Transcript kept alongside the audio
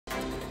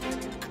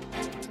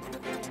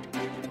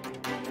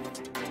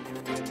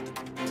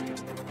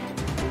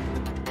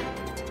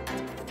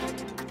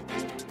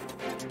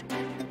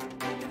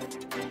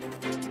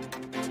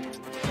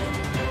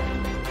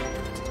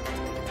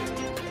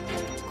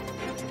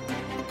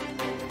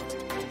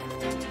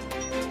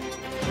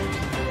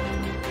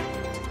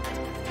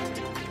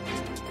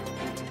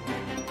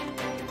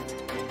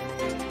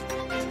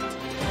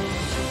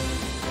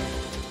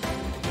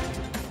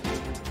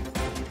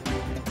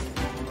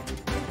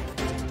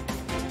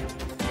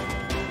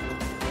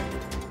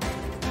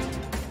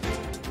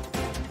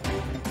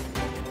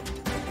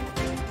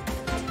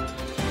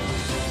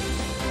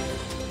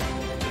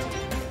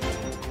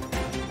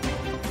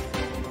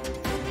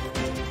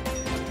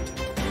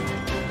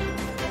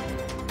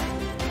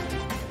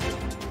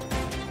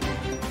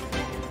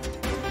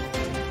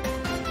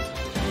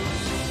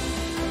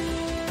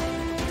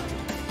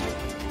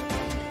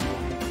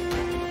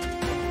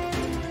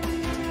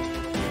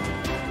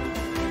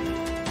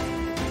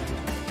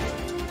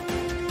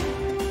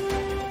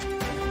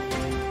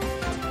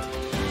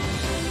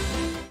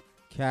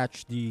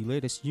catch the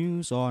latest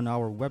news on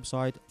our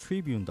website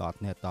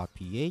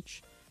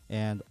tribune.net.ph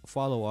and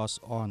follow us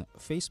on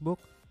Facebook,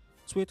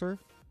 Twitter,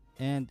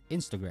 and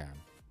Instagram.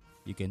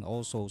 You can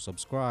also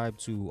subscribe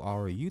to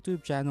our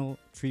YouTube channel,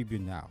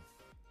 Tribune Now.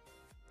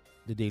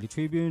 The Daily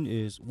Tribune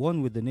is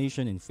one with the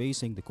nation in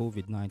facing the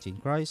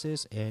COVID-19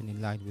 crisis, and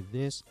in line with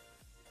this,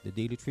 the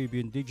Daily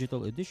Tribune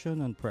digital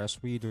edition on Press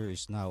Reader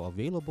is now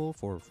available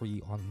for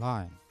free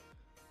online.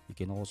 You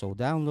can also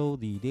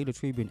download the Daily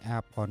Tribune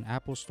app on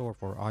Apple Store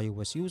for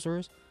iOS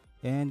users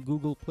and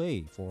Google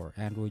Play for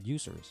Android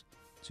users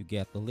to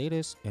get the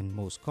latest and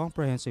most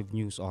comprehensive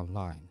news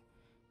online.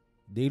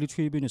 Daily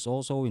Tribune is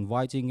also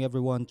inviting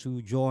everyone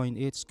to join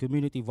its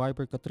community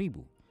Viber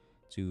Katribu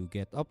to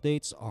get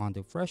updates on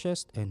the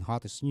freshest and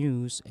hottest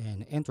news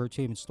and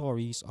entertainment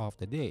stories of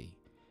the day.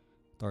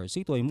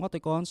 Tarcito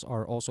emoticons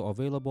are also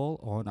available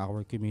on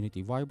our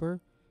community Viber.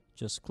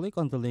 Just click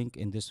on the link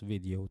in this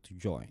video to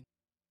join.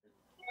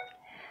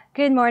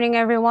 Good morning,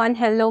 everyone.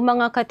 Hello,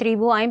 mga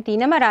katribu. I'm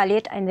Tina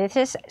Maralit, and this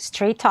is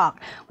Straight Talk,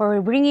 where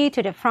we bring you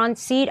to the front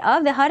seat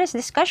of the hottest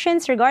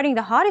discussions regarding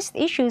the hottest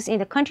issues in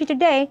the country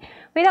today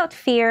without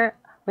fear,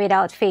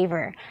 without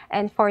favor.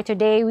 And for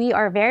today, we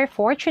are very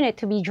fortunate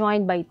to be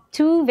joined by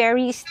two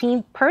very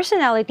esteemed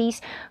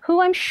personalities who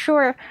I'm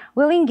sure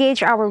will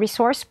engage our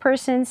resource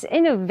persons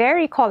in a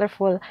very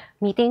colorful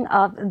meeting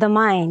of the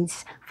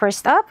minds.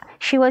 First up,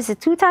 she was a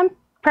two-time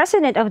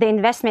President of the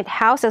Investment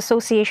House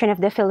Association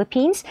of the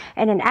Philippines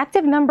and an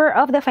active member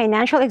of the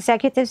Financial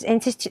Executives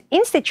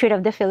Institute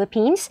of the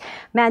Philippines,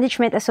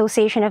 Management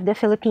Association of the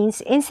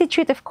Philippines,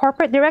 Institute of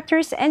Corporate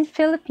Directors, and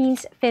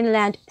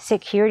Philippines-Finland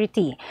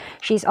Security.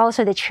 She's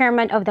also the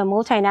chairman of the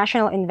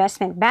Multinational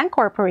Investment Bank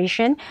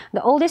Corporation,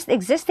 the oldest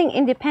existing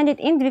independent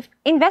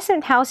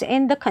investment house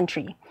in the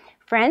country.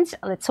 Friends,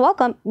 let's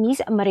welcome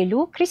Ms.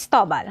 Marilu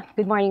Cristobal.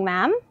 Good morning,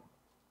 ma'am.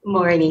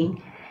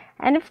 Morning.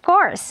 And of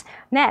course,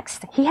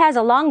 next, he has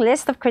a long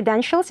list of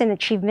credentials and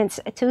achievements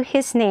to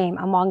his name,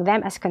 among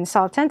them as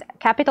consultant,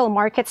 capital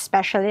market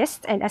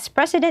specialist, and as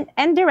president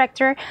and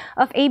director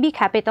of AB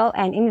Capital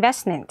and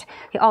Investment.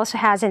 He also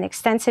has an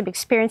extensive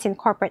experience in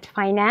corporate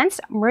finance,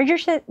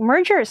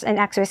 mergers and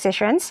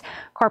acquisitions,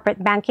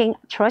 corporate banking,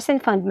 trust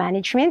and fund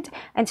management,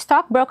 and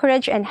stock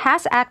brokerage, and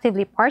has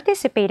actively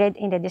participated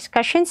in the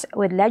discussions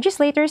with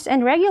legislators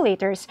and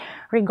regulators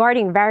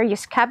regarding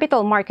various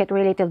capital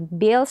market-related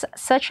bills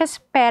such as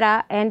PERA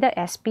and the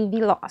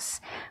SPV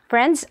laws.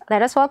 Friends,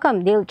 let us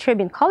welcome Daily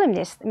Tribune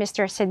columnist,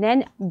 Mr.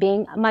 Senen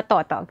Bing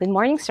Matoto. Good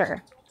morning,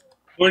 sir.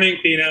 Morning,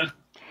 Tina.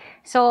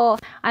 So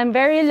I'm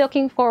very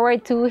looking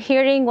forward to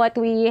hearing what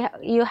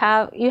you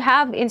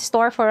have in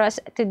store for us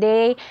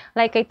today.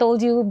 Like I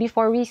told you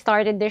before we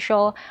started the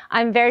show,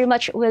 I'm very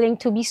much willing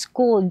to be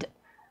schooled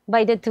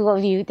by the two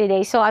of you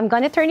today. So I'm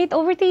going to turn it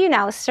over to you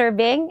now, Sir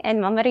Bing and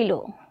Mama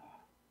Marilu.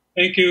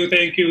 Thank you,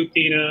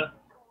 Tina.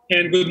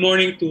 And good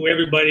morning to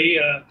everybody.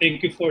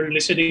 Thank you for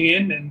listening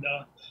in. And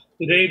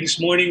this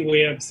morning,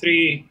 we have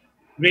three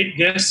great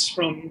guests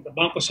from the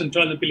Bangko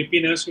Sentral in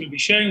Pilipinas who will be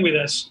sharing with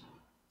us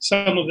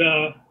some of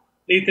the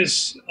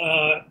latest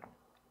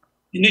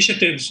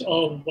initiatives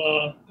of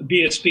the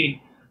BSP.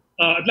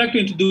 I'd like to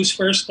introduce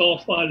first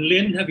off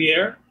Lyn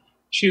Javier.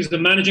 She is the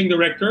Managing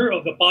Director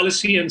of the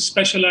Policy and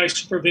Specialized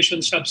Supervision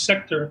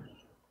Subsector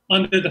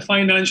under the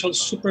Financial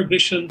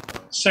Supervision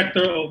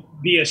Sector of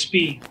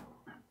BSP.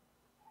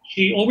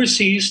 She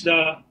oversees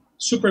the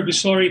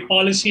supervisory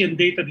policy and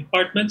data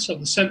departments of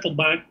the central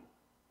bank,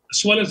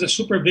 as well as the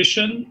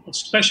supervision of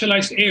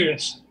specialized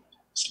areas,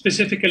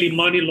 specifically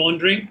money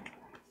laundering,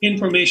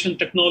 information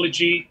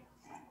technology,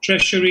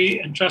 treasury,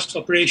 and trust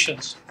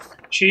operations.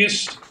 She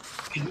is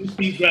a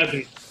UP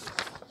graduate.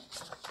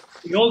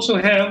 We also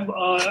have,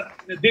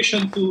 in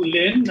addition to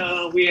Lyn,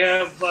 we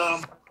have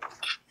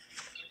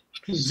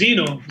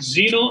Zeno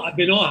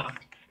Abenoa.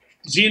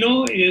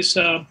 Zeno is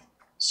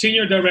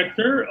Senior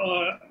Director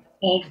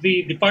of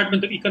the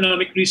Department of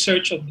Economic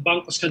Research of the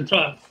Bangko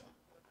Sentral.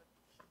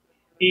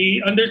 He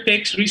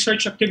undertakes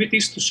research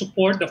activities to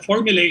support the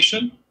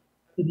formulation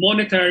of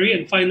monetary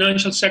and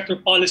financial sector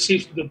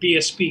policies of the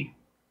BSP.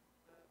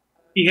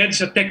 He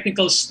heads a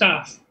technical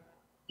staff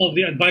of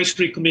the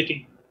advisory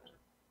committee.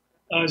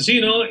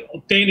 Zeno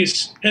obtained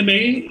his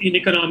MA in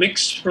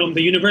economics from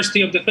the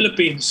University of the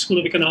Philippines School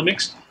of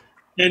Economics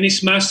and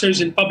his master's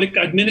in public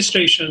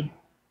administration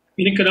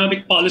in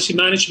economic policy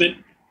management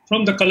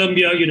from the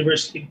Columbia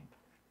University.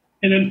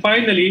 And then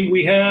finally,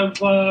 we have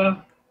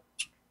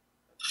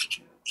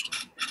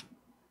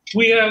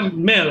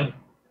Mhel.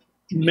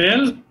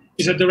 Mhel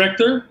is a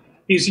director.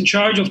 He's in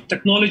charge of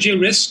technology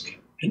risk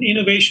and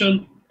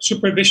innovation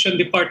supervision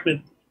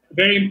department. A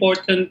very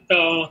important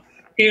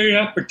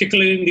area,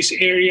 particularly in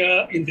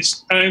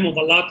this time of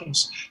a lot of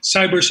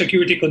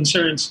cybersecurity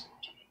concerns.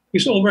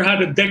 He's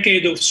had a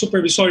decade of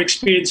supervisory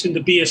experience in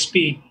the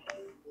BSP,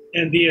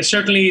 and he has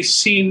certainly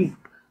seen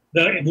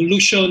the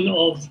evolution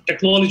of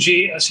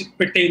technology as it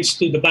pertains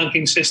to the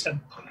banking system.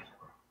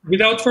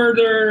 Without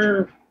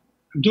further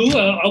ado,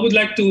 I would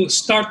like to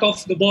start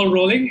off the ball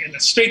rolling in a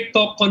straight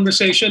talk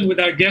conversation with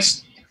our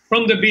guest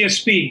from the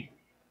BSP.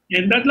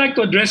 And I'd like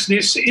to address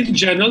this in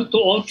general to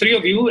all three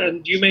of you,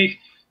 and you may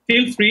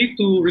feel free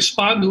to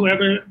respond,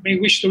 whoever may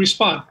wish to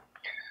respond.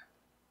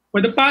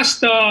 For the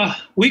past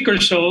week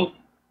or so,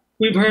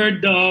 we've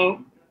heard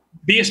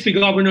BSP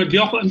Governor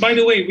Diokno, and by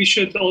the way, we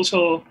should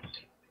also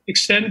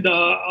extend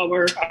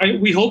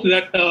we hope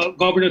that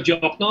Governor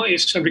Diokno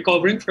is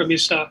recovering from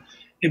his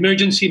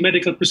emergency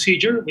medical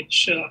procedure,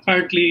 which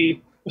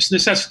apparently was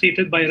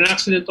necessitated by an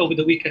accident over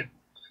the weekend.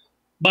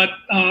 But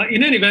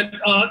in any event,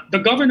 the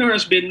governor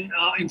has been,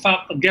 in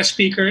fact, a guest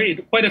speaker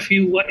in quite a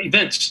few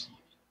events.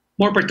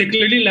 More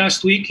particularly,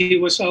 last week, he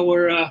was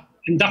our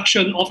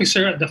induction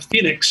officer at the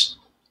Phoenix.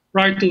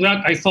 Prior to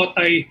that, I thought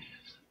I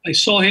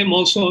saw him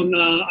also on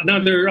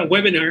another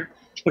webinar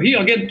where he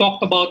again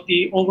talked about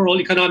the overall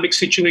economic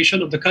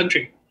situation of the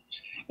country.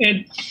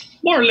 And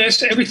more or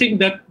less, everything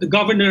that the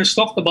governor has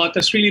talked about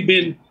has really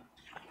been,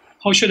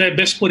 how should I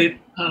best put it,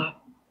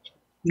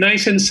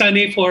 nice and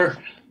sunny for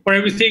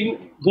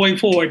everything going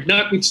forward,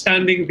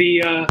 notwithstanding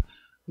the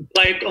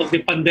plight of the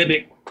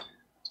pandemic.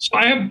 So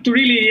I have to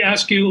really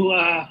ask you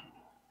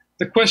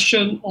the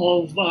question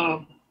of,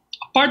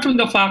 apart from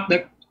the fact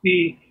that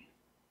we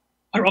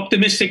are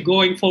optimistic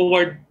going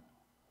forward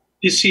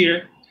this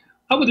year,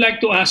 I would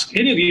like to ask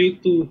any of you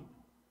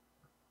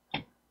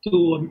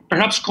to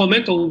perhaps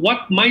comment on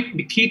what might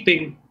be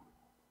keeping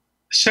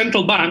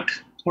central bank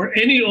or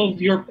any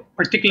of your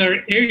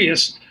particular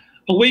areas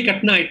awake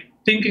at night,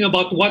 thinking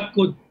about what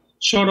could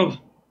sort of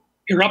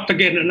erupt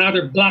again,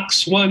 another black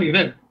swan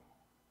event.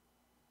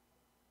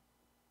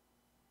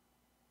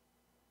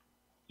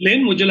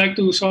 Lyn, would you like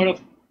to sort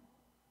of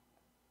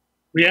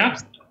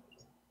react?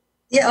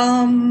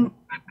 Yeah.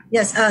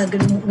 Yes.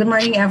 Good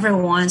morning,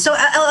 everyone. So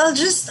I'll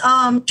just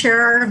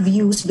share our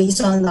views based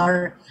on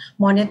our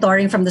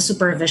monitoring from the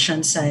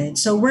supervision side.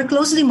 So we're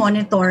closely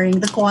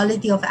monitoring the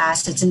quality of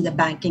assets in the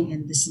banking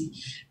industry.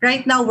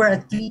 Right now, we're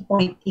at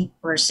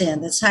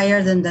 3.8%. That's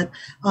higher than that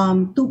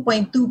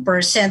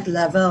 2.2%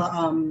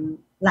 level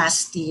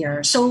last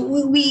year. So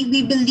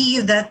we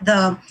believe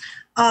that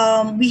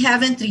we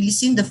haven't really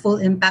seen the full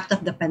impact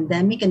of the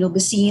pandemic, and we'll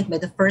be seeing it by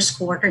the first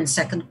quarter and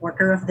second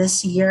quarter of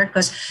this year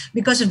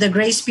because of the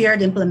grace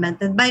period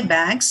implemented by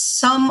banks.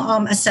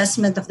 Some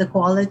assessment of the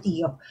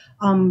quality of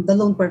the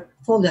loan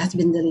portfolio has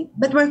been delayed,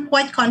 but we're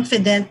quite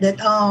confident that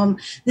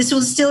this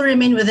will still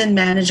remain within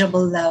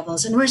manageable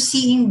levels, and we're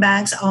seeing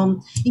banks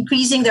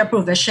increasing their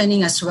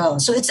provisioning as well.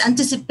 So it's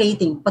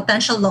anticipating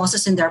potential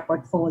losses in their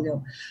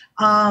portfolio.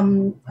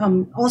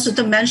 Also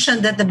to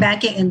mention that the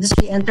banking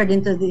industry entered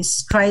into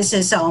this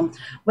crisis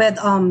with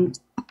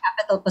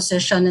capital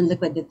position and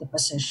liquidity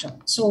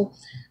position. So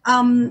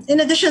in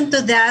addition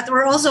to that,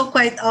 we're also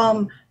quite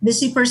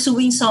busy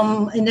pursuing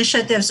some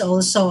initiatives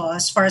also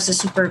as far as the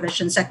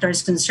supervision sector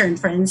is concerned.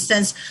 For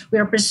instance, we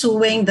are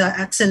pursuing the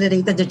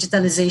accelerated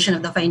digitalization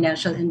of the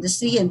financial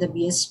industry, and the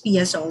BSP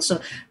has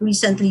also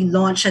recently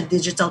launched a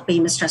digital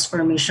payments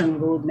transformation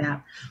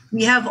roadmap.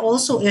 We have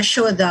also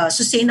issued the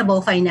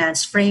sustainable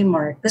finance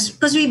framework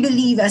because we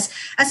believe as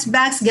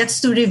banks gets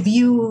to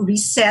review,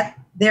 reset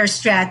their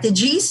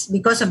strategies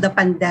because of the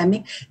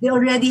pandemic, they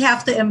already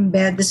have to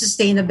embed the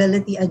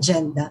sustainability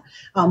agenda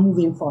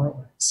moving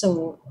forward.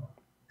 So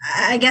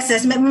I guess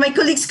as my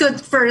colleagues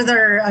could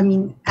further,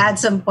 add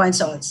some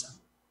points also.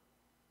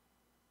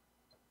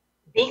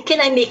 Can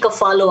I make a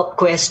follow-up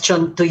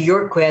question to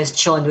your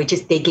question, which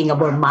is taking a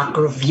more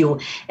macro view,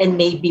 and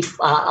maybe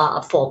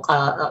call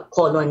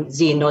on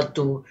Zeno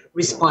to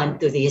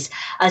respond to this?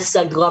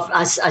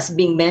 As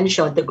being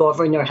mentioned, the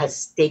governor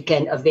has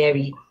taken a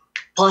very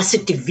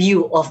positive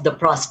view of the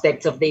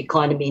prospects of the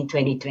economy in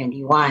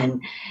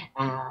 2021,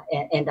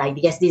 and I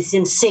guess this is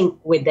in sync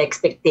with the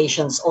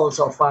expectations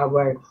also of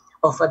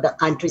the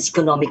country's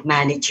economic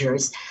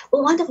managers.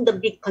 But one of the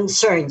big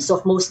concerns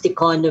of most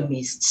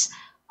economists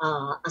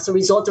as a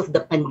result of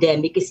the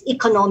pandemic is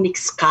economic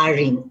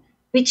scarring,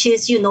 which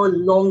is,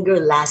 longer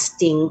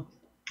lasting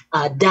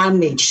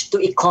damage to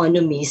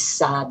economies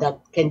that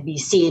can be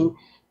seen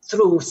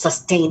through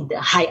sustained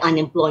high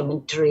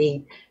unemployment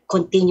rate,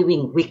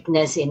 continuing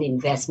weakness in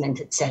investment,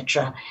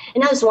 etc.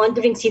 And I was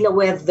wondering, Sina,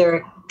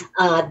 whether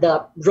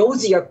the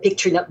rosier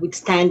picture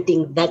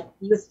notwithstanding, that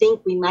you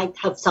think we might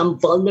have some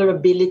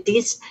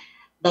vulnerabilities,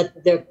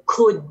 that there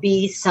could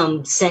be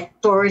some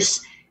sectors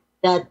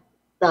that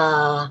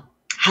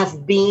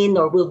have been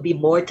or will be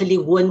mortally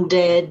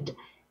wounded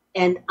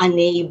and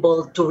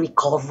unable to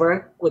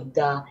recover. Would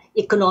the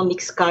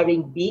economic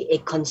scarring be a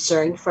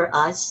concern for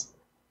us?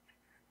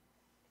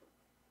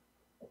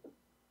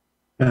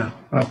 Yeah,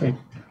 okay.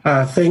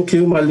 Thank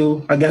you,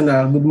 Malu. Again,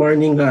 good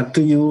morning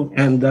to you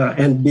and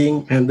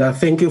Bing, and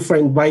thank you for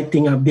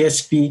inviting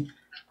BSP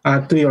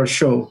to your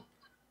show.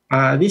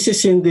 This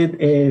is indeed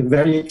a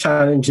very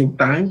challenging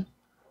time.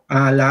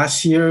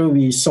 Last year,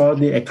 we saw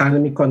the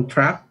economy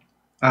contract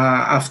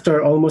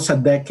after almost a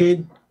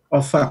decade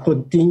of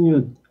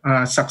continued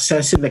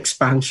successive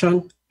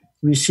expansion.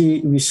 We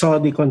saw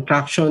the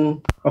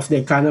contraction of the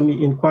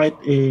economy in quite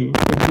a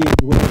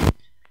big way.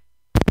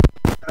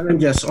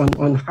 Challenges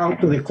on how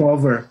to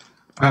recover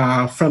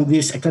from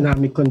these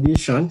economic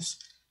conditions.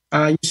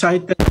 You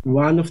cited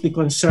one of the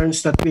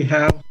concerns that we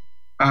have,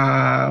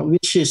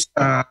 which is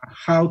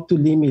how to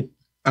limit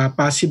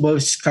possible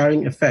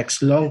scarring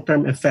effects,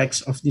 long-term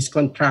effects of this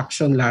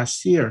contraction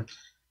last year.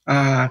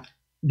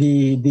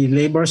 The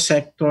labor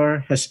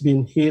sector has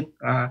been hit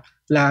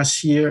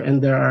last year,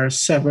 and there are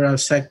several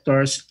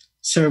sectors,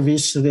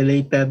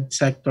 service-related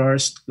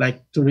sectors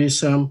like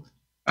tourism,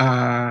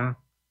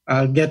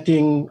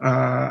 getting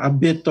a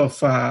bit of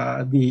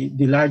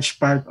the large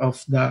part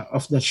of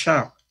the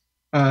shock.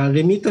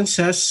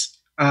 Remittances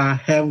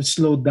have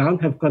slowed down,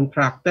 have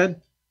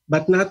contracted,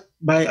 but not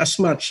by as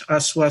much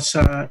as was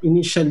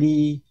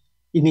initially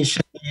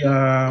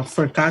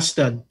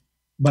forecasted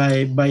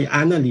by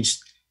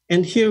analysts.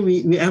 And here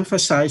we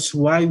emphasize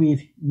why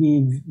we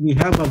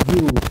have a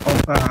view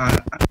of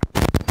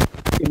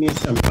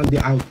optimism on the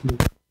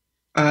outlook.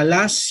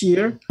 Last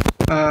year,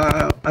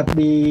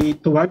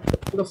 toward the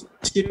end of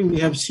last year, we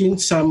have seen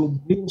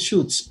some green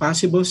shoots,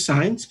 possible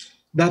signs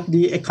that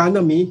the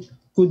economy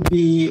could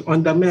be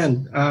on the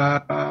mend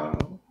by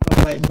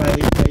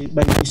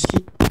this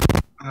year,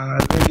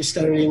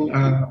 registering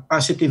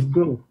positive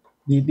growth.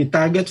 The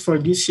target for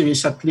this year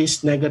is at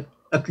least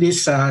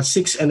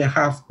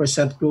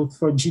 6.5% growth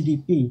for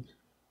GDP.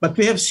 But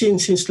we have seen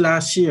since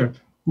last year,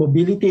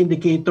 mobility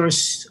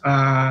indicators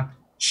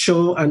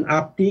show an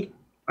uptick.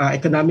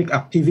 Economic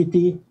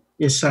activity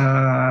is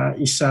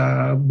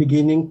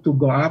beginning to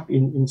go up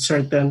in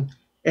certain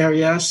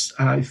areas.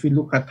 If we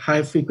look at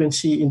high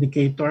frequency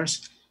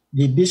indicators,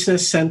 the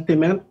business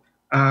sentiment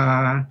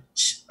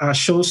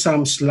shows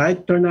some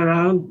slight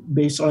turnaround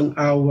based on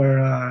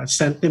our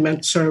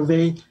sentiment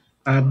survey.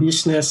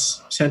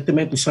 Business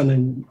sentiment is on a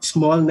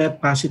small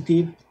net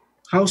positive.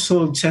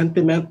 Household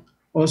sentiment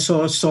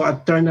also saw a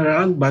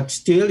turnaround, but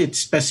still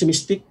it's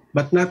pessimistic,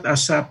 but not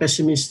as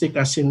pessimistic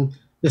as in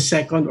the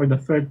second or the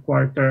third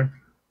quarter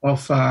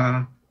of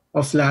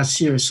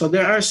last year. So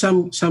there are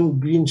some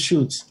green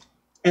shoots.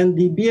 And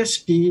the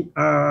BSP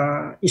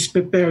is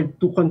prepared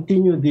to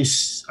continue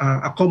this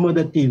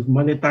accommodative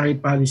monetary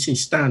policy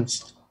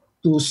stance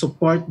to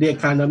support the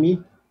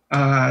economy,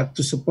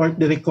 to support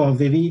the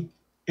recovery,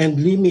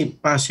 and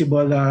limit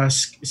possible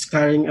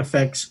scarring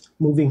effects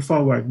moving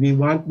forward. We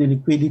want the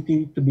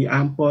liquidity to be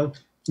ample.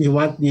 We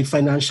want the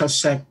financial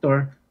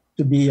sector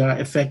to be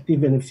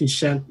effective and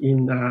efficient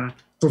in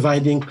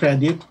providing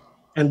credit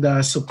and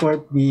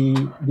support the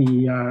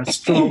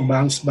strong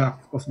bounce back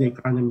of the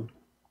economy.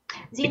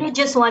 Zeno,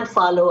 just one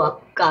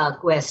follow-up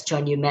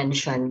question. You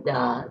mentioned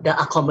the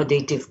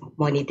accommodative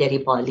monetary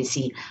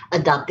policy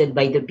adopted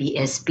by the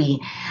BSP.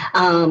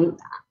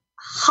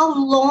 How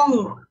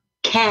long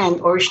can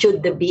or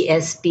should the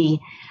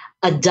BSP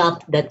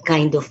adopt that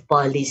kind of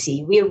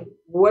policy? We're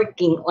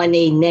working on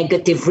a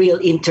negative real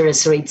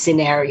interest rate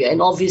scenario,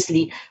 and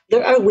obviously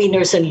there are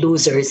winners and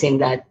losers in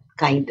that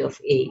kind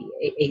of a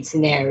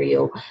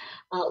scenario.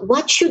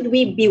 What should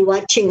we be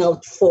watching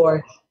out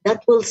for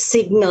that will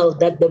signal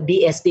that the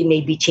BSP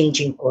may be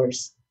changing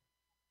course?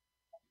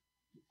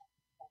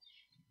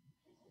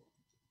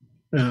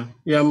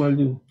 Yeah,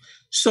 Malu.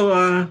 So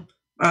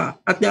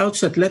at the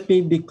outset, let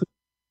me be clear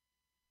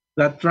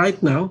that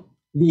right now,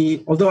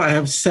 although I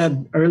have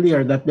said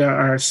earlier that there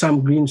are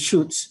some green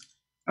shoots,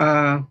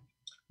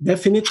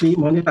 definitely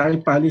monetary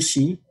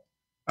policy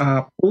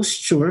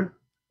posture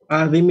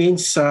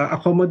remains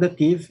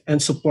accommodative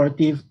and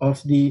supportive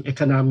of the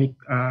economic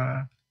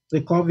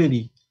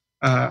recovery.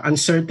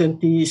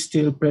 Uncertainty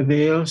still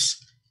prevails,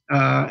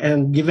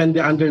 and given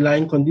the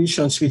underlying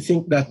conditions, we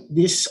think that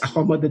this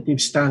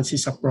accommodative stance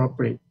is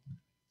appropriate.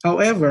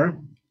 However,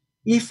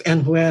 if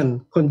and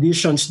when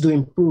conditions do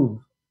improve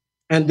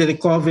and the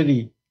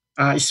recovery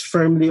is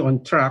firmly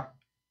on track,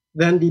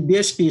 then the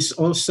BSP is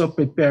also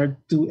prepared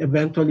to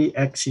eventually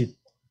exit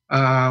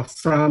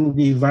from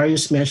the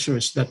various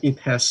measures that it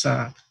has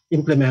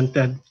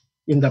implemented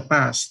in the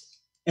past.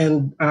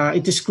 And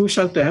it is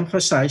crucial to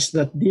emphasize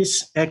that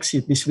this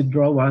exit, this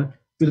withdrawal,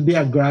 will be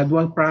a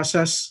gradual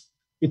process.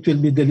 It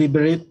will be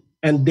deliberate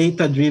and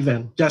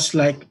data-driven, just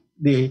like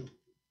the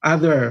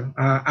other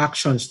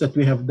actions that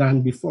we have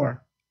done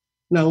before.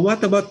 Now,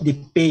 what about the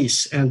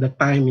pace and the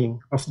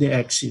timing of the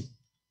exit?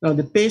 Now,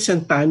 the pace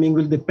and timing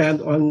will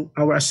depend on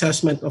our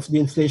assessment of the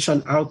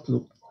inflation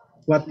outlook,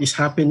 what is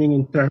happening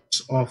in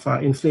terms of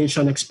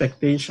inflation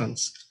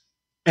expectations,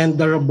 and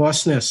the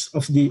robustness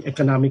of the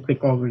economic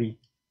recovery.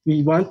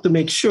 We want to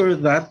make sure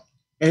that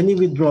any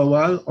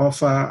withdrawal of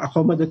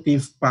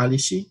accommodative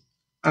policy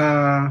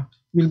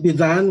will be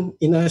done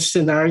in a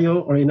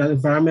scenario or in an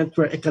environment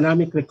where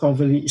economic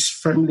recovery is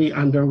firmly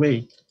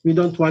underway. We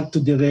don't want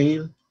to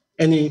derail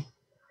the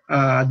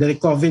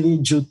recovery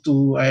due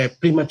to a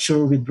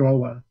premature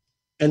withdrawal.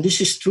 And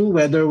this is true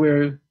whether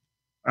we're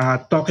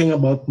talking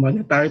about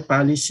monetary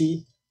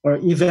policy or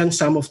even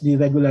some of the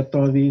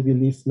regulatory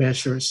relief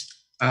measures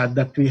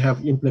that we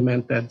have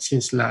implemented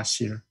since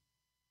last year.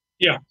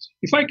 Yeah,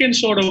 if I can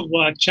sort of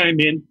chime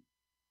in,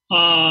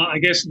 I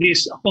guess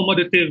this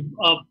accommodative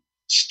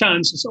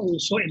stance has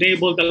also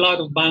enabled a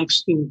lot of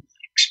banks to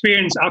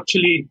experience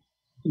actually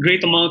a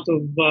great amount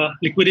of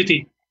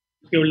liquidity.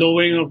 your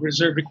lowering of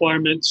reserve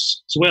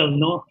requirements as well,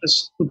 no,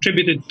 has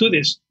contributed to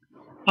this.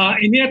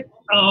 And yet,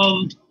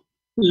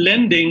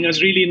 lending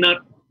has really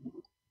not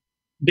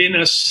been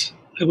as,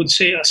 I would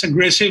say, as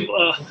aggressive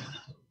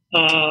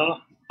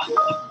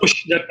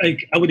push that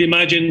I would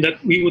imagine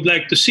that we would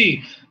like to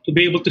see to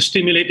be able to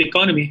stimulate the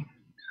economy.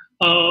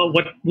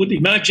 What would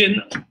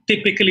imagine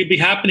typically be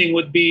happening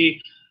would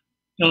be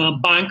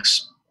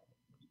banks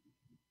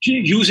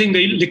using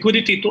the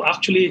liquidity to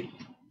actually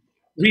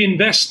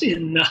reinvest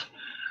in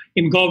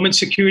government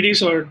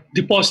securities or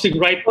depositing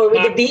right or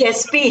with the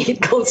BSP.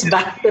 It goes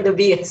back to the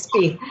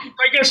BSP.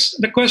 I guess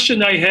the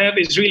question I have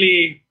is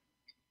really: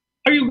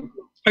 Are you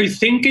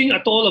thinking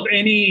at all of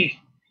any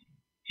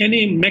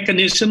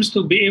mechanisms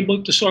to be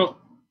able to sort of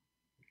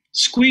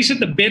squeeze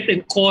it a bit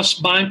and cause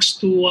banks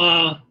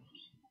to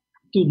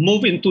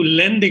move into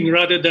lending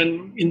rather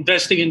than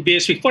investing in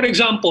BSP? For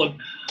example,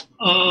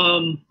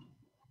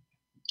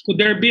 could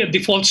there be a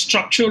default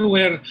structure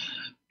where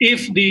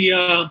if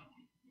the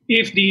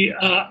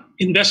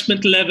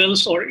investment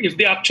levels, or if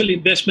the actual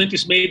investment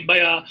is made by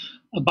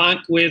a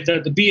bank with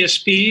the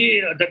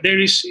BSP, that there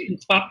is in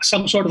fact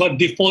some sort of a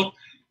default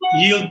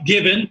yield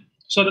given,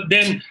 so that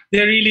then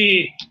they're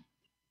really,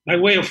 by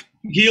way of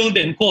yield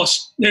and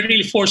cost, they're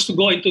really forced to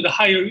go into the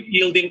higher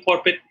yielding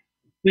corporate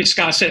risk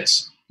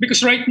assets.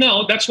 Because right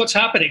now, that's what's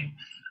happening.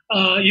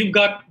 You've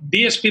got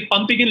BSP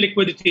pumping in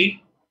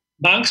liquidity.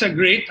 Banks are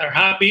great, are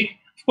happy.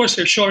 Of course,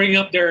 they're shoring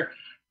up their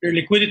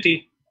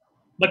liquidity.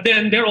 But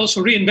then they're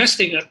also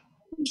reinvesting at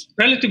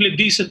relatively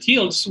decent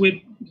yields with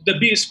the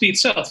BSP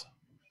itself.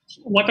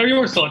 What are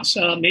your thoughts?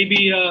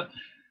 Maybe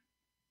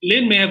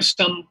Lyn may have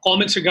some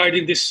comments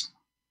regarding this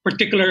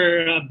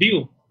particular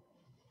view.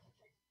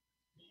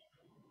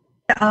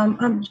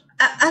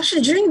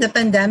 Actually, during the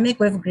pandemic,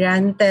 we've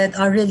granted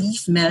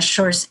relief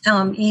measures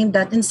aimed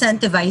at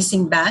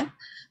incentivizing banks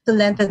to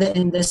lend to the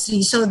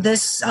industry. So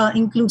this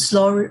includes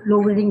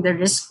lowering the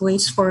risk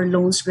weights for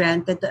loans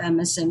granted to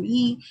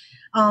MSME,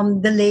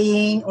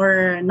 delaying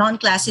or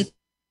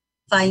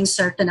non-classifying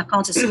certain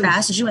accounts as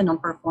past due and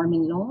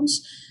non-performing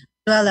loans,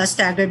 as well as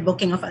staggered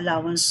booking of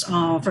allowance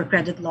for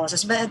credit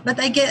losses. But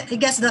I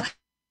guess the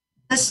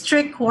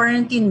strict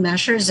quarantine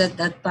measures at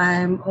that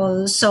time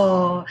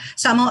also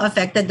somehow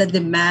affected the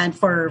demand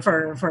for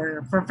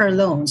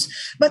loans.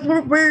 But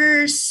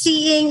we're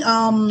seeing,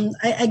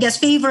 I guess,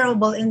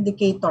 favorable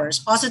indicators,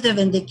 positive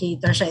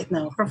indicators right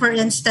now. For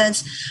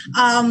instance,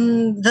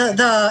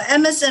 the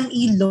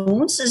MSME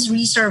loans as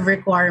reserve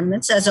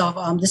requirements as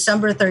of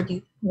December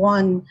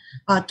 31,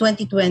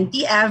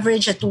 2020,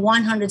 average at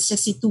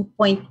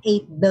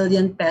 162.8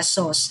 billion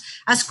pesos,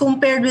 as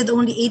compared with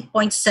only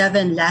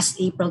 8.7 last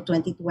April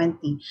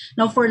 2020.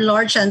 Now, for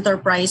large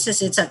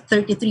enterprises, it's at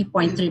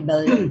 33.3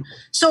 billion.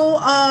 So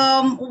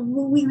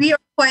we are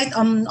quite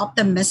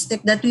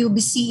optimistic that we will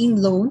be seeing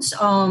loans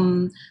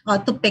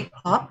to pick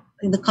up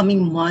in the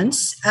coming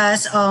months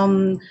as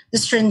the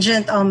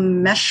stringent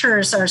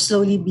measures are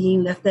slowly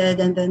being lifted,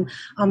 and then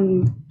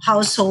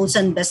households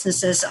and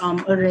businesses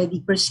already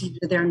proceed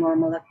with their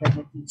normal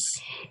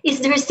activities. Is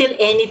there still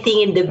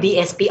anything in the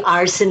BSP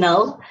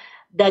arsenal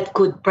that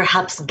could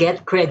perhaps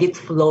get credit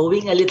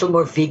flowing a little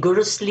more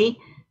vigorously?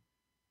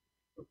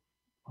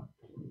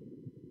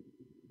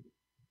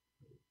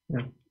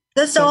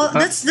 That's all.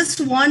 That's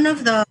one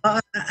of the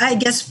I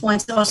guess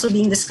points also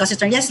being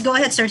discussed. Yes, go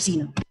ahead, Sir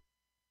Zeno.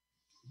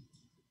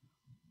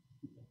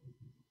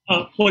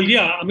 Well,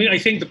 yeah. I mean, I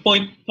think the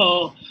point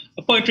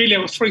really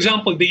was, for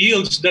example, the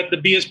yields that the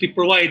BSP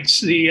provides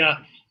the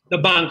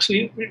banks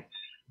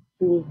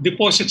who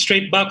deposit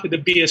straight back with the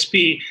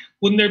BSP.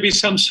 Wouldn't there be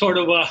some sort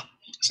of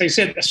as I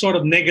said, a sort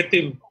of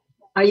negative?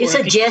 Are you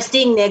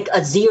suggesting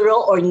a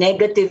zero or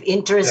negative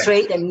interest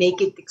rate and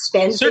make it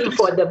expensive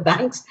for the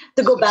banks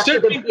to go back to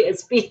the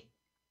BSP?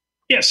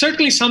 Yeah,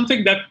 certainly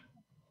something that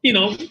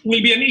will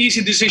be an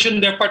easy decision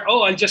on their part.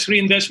 Oh, I'll just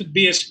reinvest with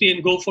BSP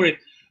and go for it,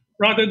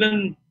 rather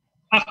than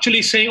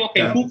actually saying,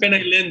 okay, who can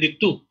I lend it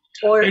to?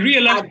 Or I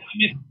realize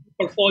the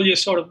portfolio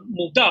sort of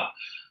moved up,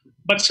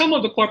 but some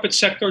of the corporate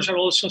sectors are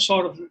also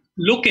sort of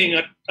looking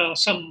at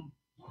some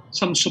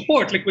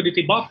support,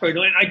 liquidity buffer. And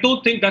I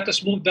don't think that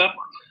has moved up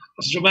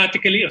as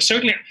dramatically, or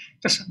certainly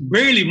has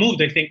barely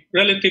moved, I think,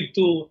 relative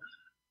to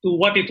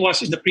what it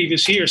was in the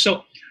previous year.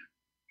 So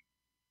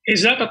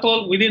is that at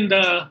all within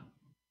the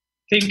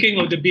thinking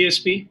of the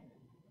BSP?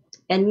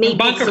 And maybe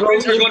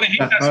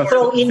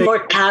throw in more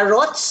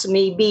carrots,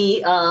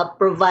 maybe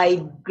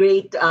provide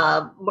great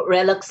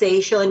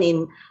relaxation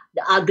in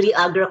the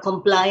agri-agra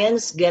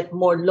compliance, get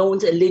more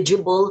loans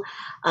eligible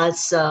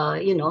as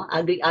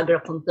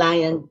agri-agra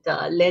compliant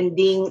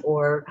lending,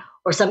 or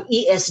some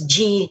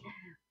ESG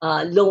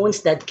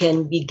loans that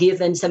can be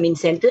given some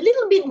incentive, a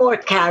little bit more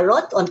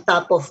carrot on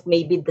top of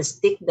maybe the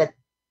stick that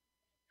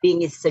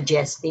Bing is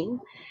suggesting.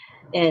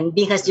 And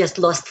Bing has just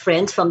lost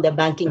friends from the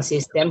banking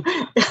system.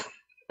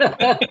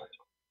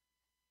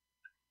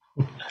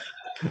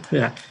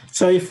 Yeah.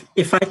 So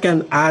if I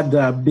can add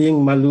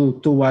Bing, Malu,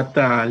 to what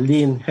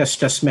Lyn has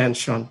just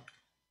mentioned.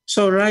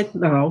 So right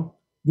now,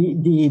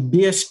 the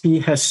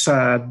BSP has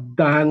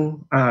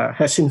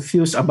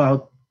infused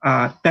about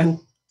a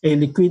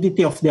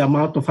liquidity of the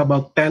amount of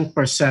about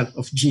 10%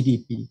 of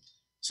GDP.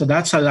 So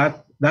that's a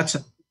lot. That's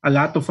a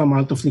lot of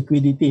amount of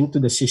liquidity into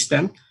the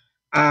system.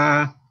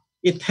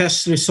 It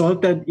has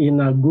resulted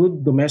in a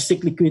good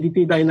domestic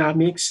liquidity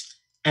dynamics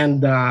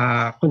and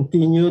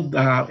continued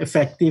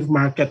effective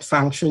market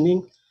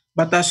functioning.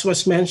 But as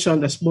was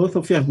mentioned, as both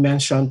of you have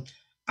mentioned,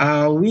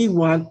 we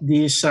want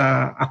this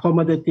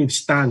accommodative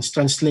stance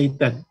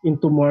translated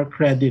into more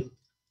credit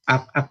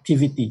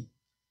activity.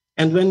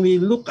 And when we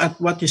look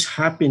at what is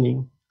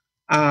happening,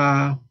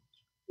 while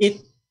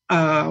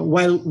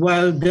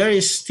there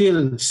is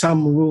still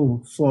some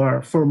room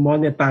for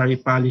monetary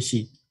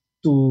policy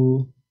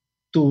to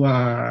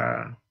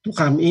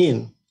come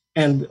in,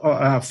 and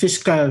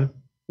fiscal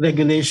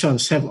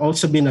regulations have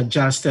also been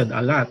adjusted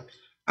a lot,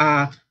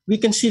 we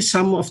can see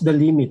some of the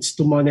limits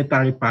to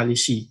monetary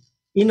policy.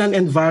 In an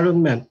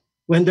environment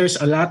when there's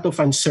a lot of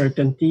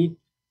uncertainty,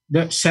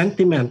 the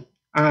sentiment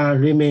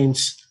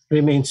remains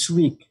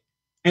weak.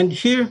 And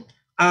here,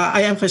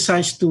 I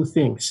emphasize two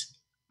things.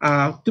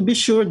 To be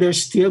sure,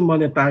 there's still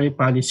monetary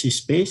policy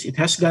space. It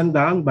has gone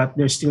down, but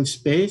there's still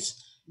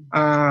space.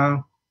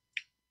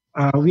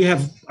 We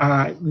have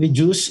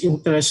reduced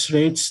interest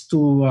rates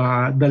to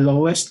the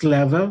lowest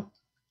level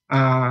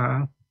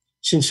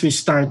since we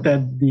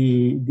started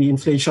the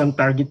inflation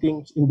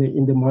targeting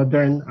in the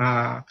modern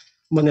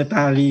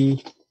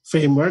monetary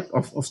framework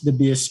of the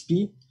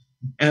BSP.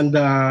 And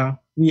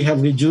we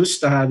have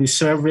reduced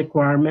reserve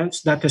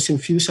requirements. That has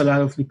infused a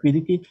lot of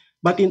liquidity.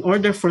 But in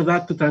order for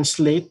that to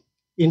translate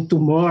into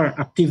more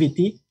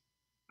activity,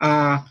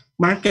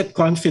 market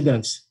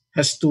confidence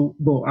has to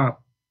go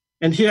up.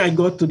 And here I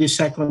go to the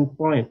second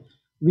point.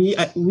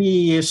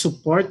 We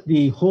support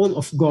the whole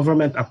of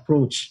government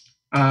approach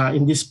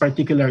in this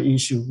particular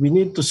issue. We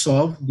need to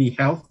solve the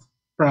health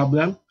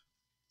problem,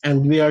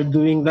 and we are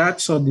doing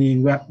that. So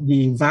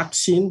the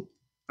vaccine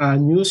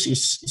news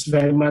is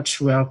very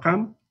much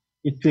welcome.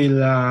 It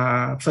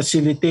will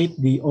facilitate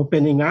the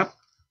opening up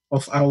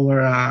of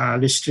our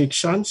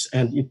restrictions,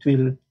 and it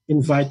will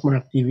invite more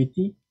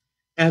activity.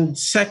 And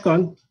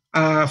second,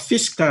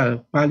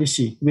 fiscal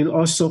policy will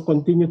also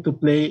continue to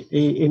play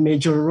a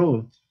major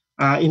role.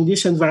 In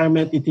this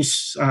environment, it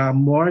is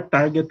more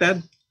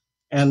targeted,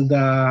 and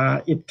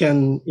it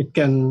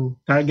can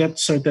target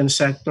certain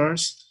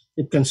sectors.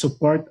 It can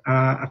support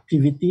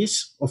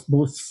activities of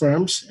both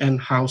firms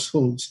and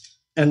households.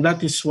 And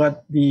that is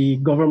what the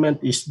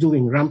government is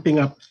doing, ramping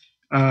up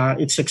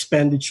its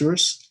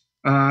expenditures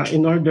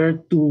in order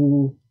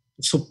to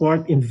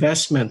support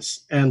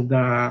investments and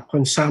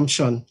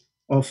consumption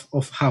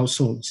of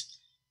households.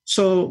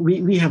 So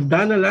we have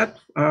done a lot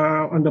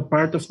on the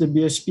part of the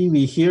BSP.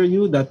 We hear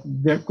you that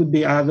there could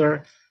be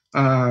other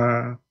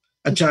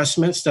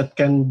adjustments that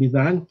can be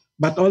done.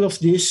 But all of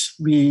this,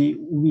 we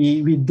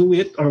do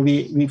it, or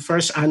we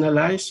first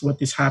analyze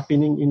what is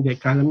happening in the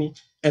economy,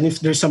 and if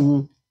there's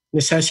some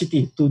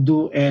necessity to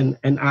do an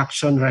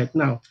action right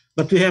now.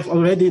 But we have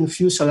already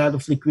infused a lot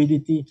of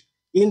liquidity.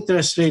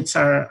 Interest rates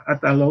are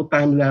at a low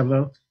time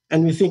level,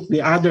 and we think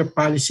the other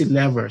policy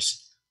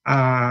levers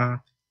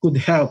could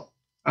help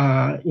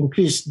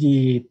increase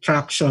the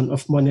traction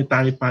of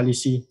monetary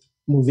policy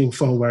moving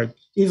forward,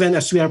 even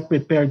as we are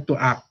prepared to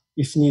act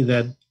if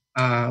needed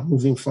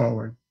moving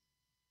forward.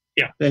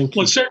 Yeah. Thank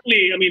you. Well,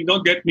 certainly, I mean,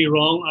 don't get me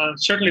wrong.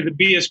 Certainly, the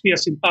BSP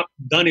has in fact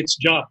done its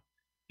job,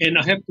 and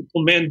I have to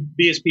commend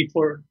BSP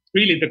for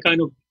really the kind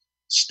of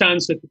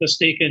stance that it has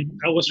taken.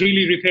 I was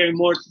really referring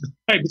more to the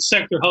private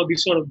sector, how they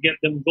sort of get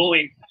them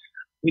going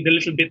with a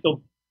little bit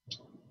of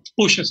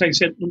push, as I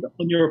said,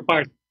 on your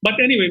part. But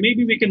anyway,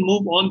 maybe we can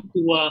move on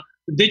to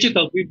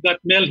digital. We've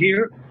got Mhel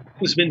here,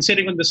 who's been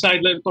sitting on the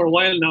sideline for a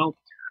while now.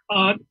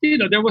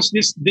 There was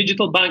this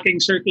digital banking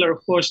circular,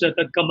 of course, that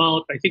had come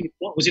out. I think,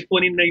 what was it,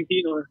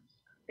 2019?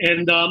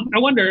 And I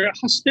wonder,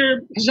 has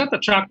that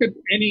attracted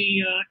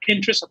any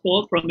interest at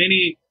all from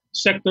any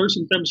sectors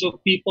in terms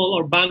of people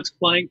or banks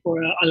applying for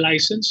a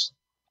license?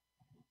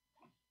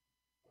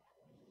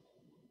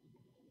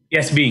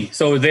 Yes, Bing.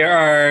 So there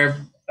are.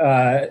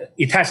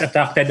 It has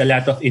attracted a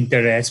lot of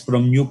interest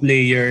from new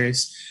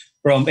players,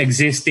 from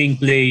existing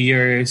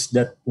players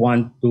that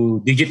want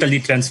to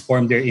digitally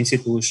transform their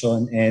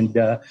institution and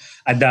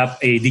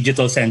adopt a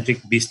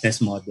digital-centric business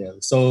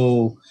model.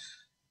 So,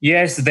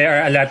 yes,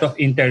 there are a lot of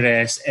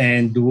interest,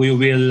 and we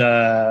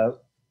will.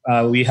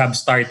 We have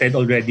started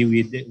already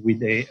with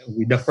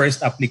the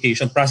first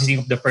application, processing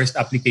of the first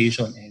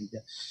application, and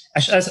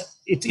as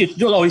it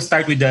will always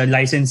start with the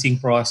licensing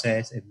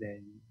process,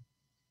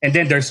 and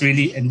then there's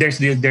Lyn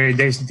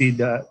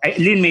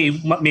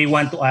may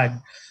want to add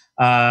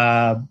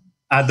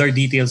other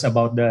details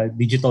about the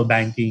digital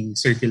banking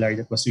circular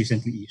that was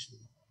recently issued.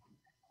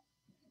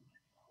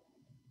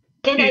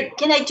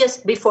 Can I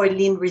just, before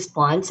Lyn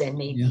responds, and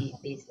maybe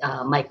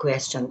my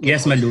question can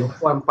Yes, Malu.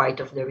 form part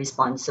of the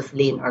response of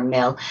Lyn or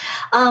Mhel.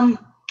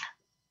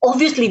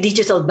 obviously,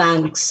 digital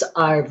banks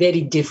are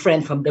very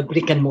different from the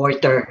brick and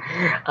mortar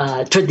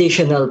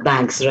traditional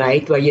banks,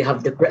 right? Where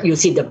you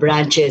see the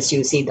branches,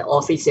 you see the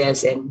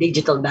offices, and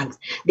digital banks,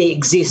 they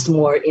exist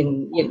more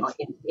in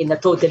a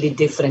totally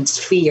different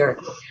sphere.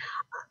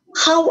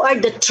 How are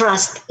the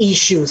trust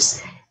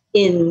issues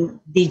in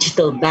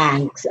digital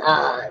banks?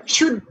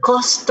 Should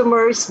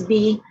customers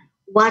be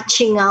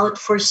watching out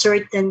for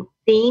certain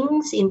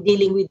things in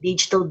dealing with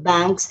digital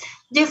banks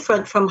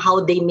different from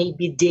how they may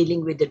be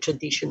dealing with the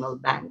traditional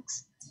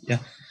banks? Yeah.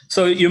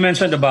 So you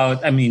mentioned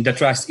about, the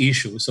trust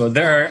issue. So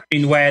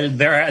while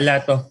there are a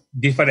lot of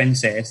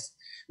differences,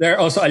 there are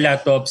also a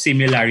lot of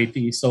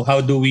similarities. So how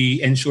do we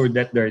ensure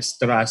that there's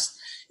trust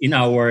in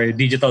our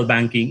digital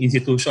banking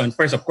institution?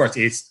 First, of course,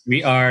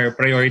 we are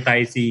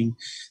prioritizing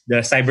the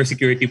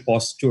cybersecurity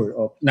posture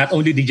of not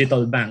only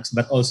digital banks,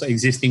 but also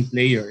existing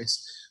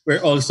players.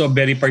 We're also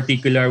very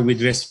particular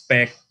with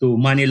respect to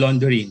money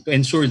laundering to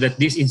ensure that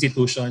these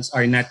institutions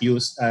are not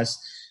used as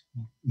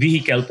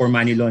vehicle for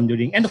money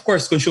laundering. And of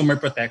course, consumer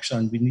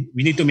protection. We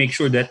need to make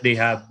sure that they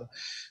have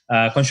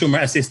consumer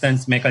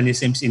assistance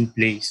mechanisms in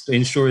place to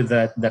ensure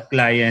that the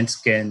clients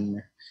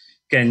can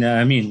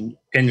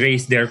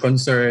raise their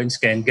concerns,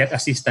 can get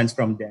assistance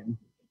from them.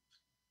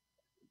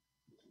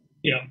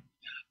 Yeah.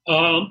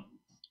 On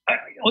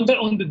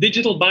the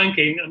digital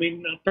banking,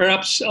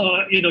 perhaps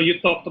you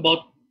talked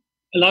about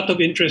a lot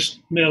of interest,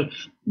 Mel.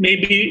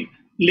 Maybe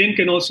Lyn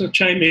can also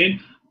chime in.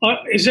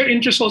 Is there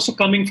interest also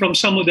coming from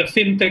some of the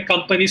fintech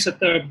companies that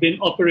have been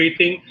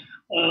operating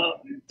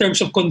in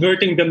terms of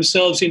converting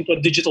themselves into a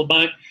digital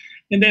bank?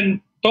 And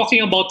then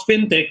talking about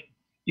fintech,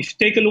 if you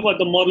take a look at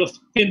the model of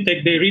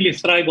fintech, they really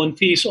thrive on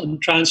fees, on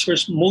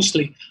transfers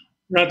mostly,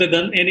 rather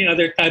than any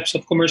other types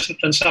of commercial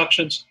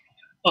transactions.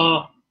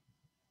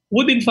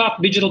 Would in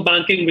fact digital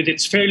banking, with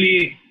its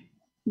fairly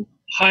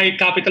high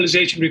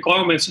capitalization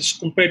requirements as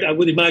compared, I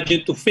would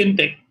imagine, to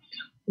fintech,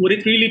 would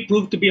it really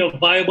prove to be a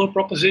viable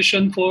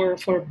proposition for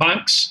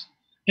banks?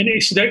 And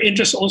is there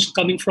interest also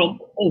coming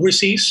from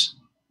overseas?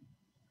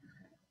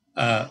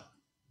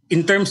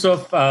 In terms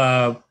of,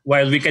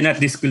 while we cannot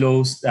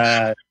disclose,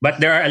 but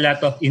there are a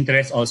lot of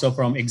interest also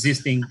from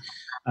existing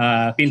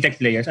fintech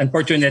players.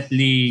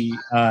 Unfortunately,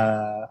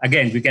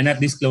 again, we cannot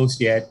disclose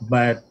yet,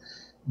 but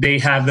they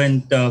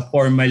haven't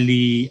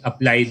formally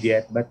applied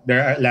yet, but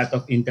there are a lot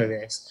of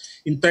interest.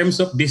 In terms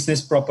of business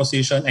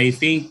proposition, I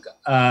think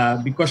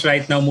because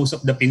right now most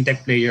of the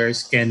fintech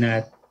players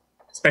cannot,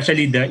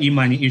 especially the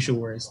e-money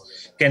issuers,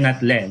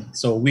 cannot lend.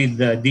 So with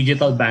the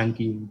digital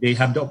banking, they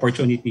have the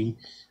opportunity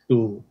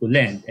to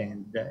lend.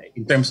 And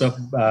in terms of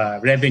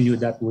revenue,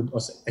 that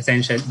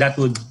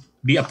would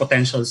be a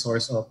potential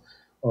source of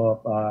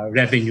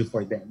revenue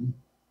for them.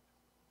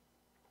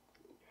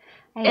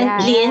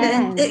 And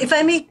Lyn, if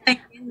I may,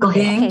 go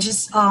ahead.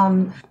 Just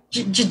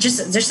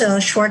there's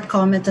a short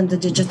comment on the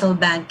digital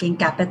banking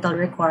capital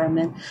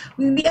requirement.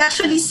 We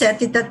actually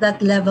set it at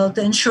that level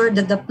to ensure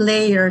that the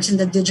players in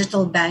the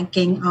digital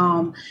banking,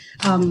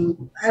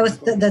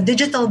 the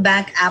digital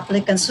bank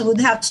applicants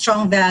would have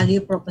strong value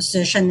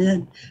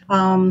proposition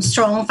and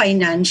strong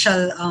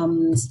financial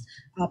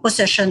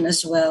position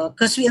as well,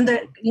 because we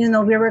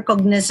were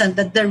cognizant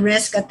that the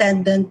risk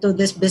attendant to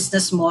this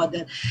business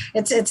model,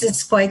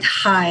 it's quite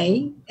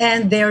high,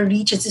 and their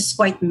reach is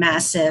quite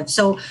massive.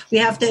 So we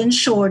have to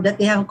ensure that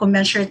they have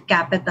commensurate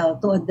capital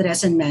to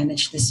address and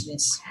manage this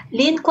risk.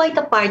 Lyn, quite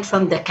apart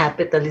from the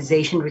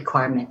capitalization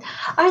requirement,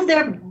 are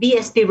there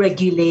BSP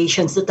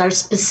regulations that are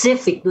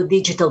specific to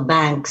digital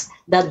banks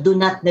that do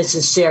not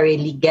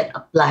necessarily get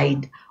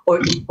applied or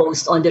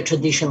imposed on the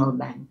traditional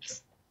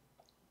banks?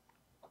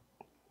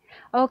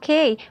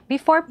 Okay.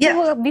 Before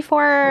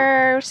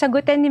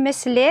sagutin ni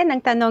Ms. Lyn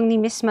ang tanong ni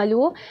Ms.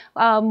 Malu,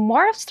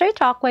 more of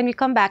Straight Talk when we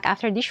come back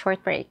after this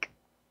short break.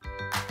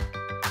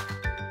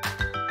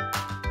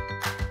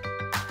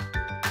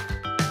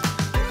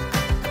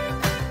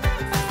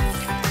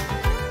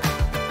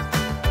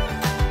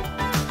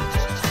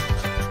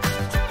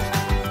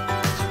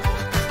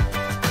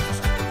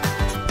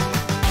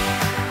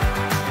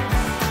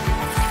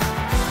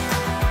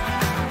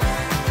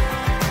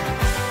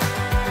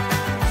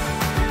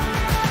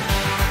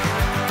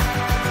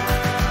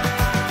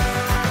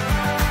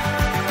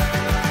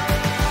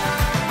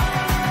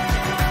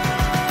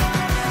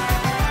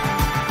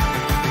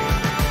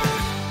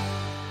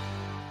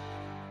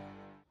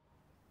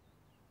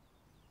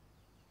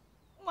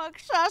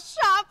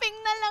 Magsha-shopping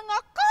na lang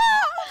ako!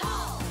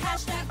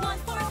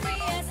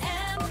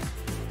 #143SM.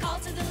 Call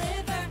to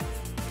deliver.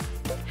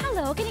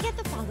 Hello, can I get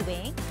the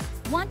following?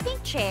 One pink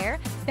chair,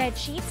 bed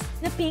sheets,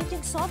 na pink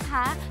yung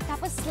sofa,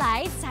 tapos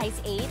slide, size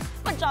 8,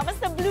 pajamas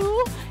na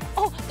blue.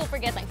 Oh, don't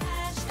forget my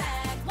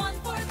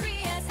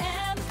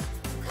 #143SM.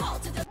 Call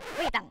to deliver.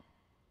 Wait lang,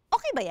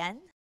 okay ba yan?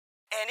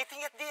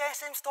 Anything at the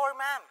SM store,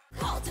 ma'am.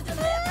 Call to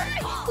deliver.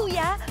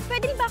 Kuya,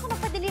 pwede rin ba ako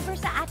magpa-deliver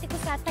sa ate ko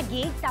sa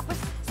Taguig, tapos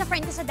sa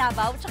friend ko sa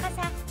Davao, tsaka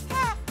sa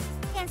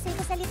cancel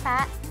ko sa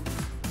Lipa?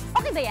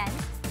 Okay ba yan?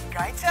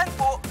 Kahit saan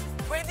po,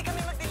 pwede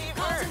kami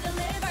mag-deliver. Call to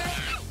deliver.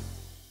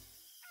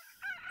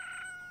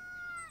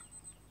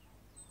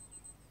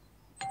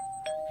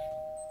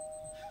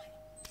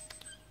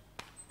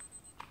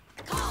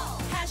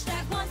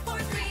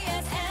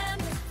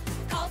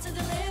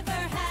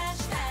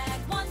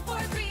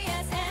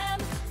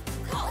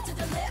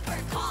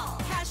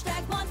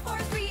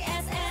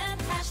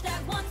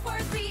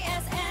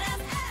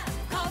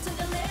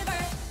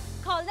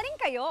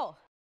 kayo.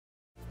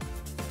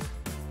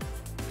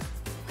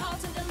 Call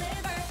to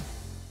deliver.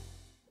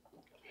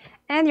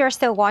 And you're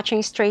still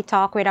watching Straight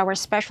Talk with our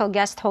special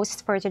guest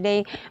hosts for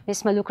today,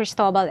 Ms. Malu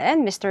Cristobal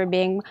and Mr.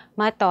 Bing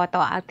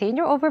Matoto. I'll turn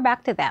you over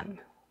back to them.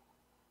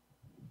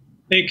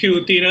 Thank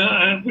you,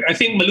 Tina. I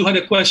think Malu had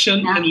a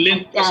question, and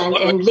Lyn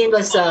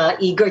was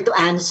eager to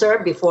answer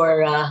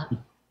before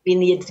we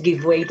need to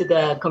give way to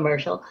the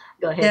commercial.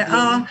 Go ahead.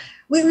 Yeah,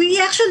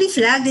 we actually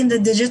flagged in the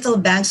digital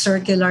bank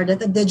circular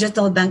that a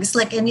digital bank is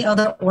like any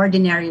other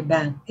ordinary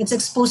bank. It's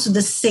exposed to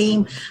the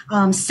same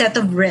set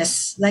of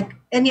risks like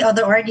any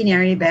other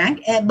ordinary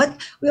bank. But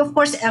we, of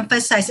course,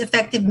 emphasize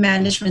effective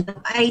management of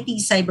IT,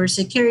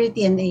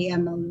 cybersecurity, and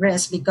AML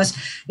risk because,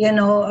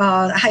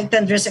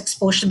 heightened risk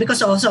exposure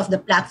because also of the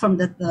platform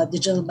that the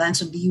digital banks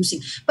would be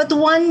using. But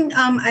one,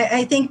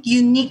 I think,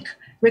 unique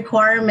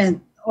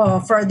requirement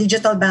for a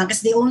digital bank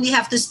is they only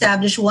have to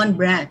establish one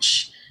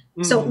branch.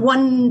 So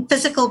one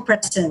physical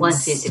presence. One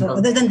physical. So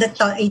other than the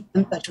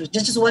ATM touch,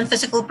 just one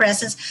physical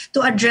presence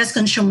to address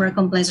consumer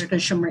complaints or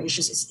consumer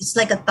issues. It's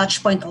like a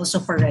touch point also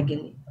for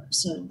regulators.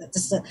 So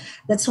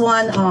that's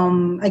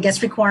one, I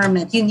guess,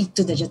 requirement unique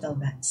to digital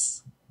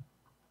banks.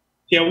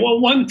 Yeah, well,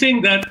 one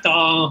thing that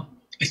I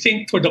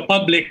think for the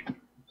public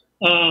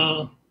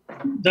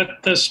that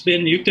has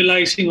been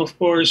utilizing, of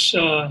course,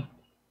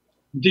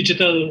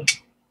 digital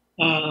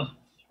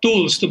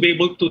tools to be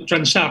able to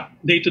transact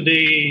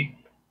day-to-day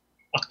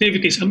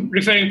activities. I'm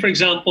referring, for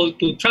example,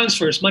 to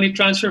transfers, money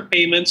transfer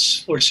payments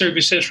for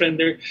services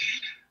rendered.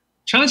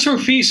 Transfer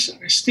fees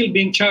are still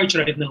being charged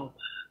right now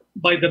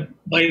by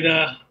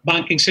the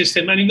banking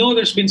system. And I know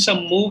there's been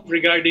some move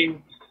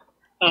regarding.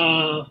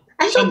 I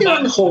thought they're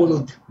on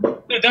hold.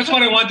 That's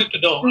what I wanted to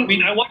know. I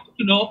mean, I wanted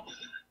to know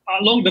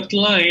along that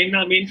line.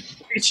 I mean,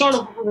 it sort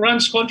of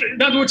runs contrary.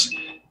 In other words,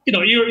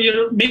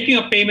 you're making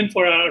a payment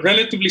for a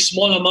relatively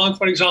small amount,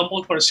 for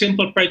example, for a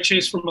simple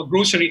purchase from a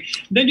grocery,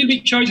 then you'll be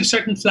charged a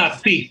certain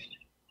flat fee.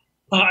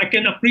 I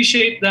can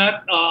appreciate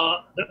that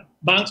the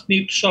banks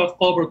need to sort of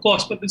cover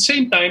costs, but at the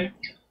same time,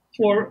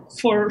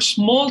 for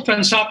small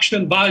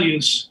transaction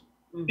values,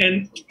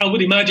 and I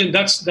would imagine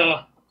that's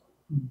the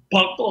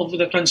bulk of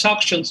the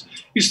transactions,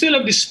 you still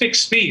have these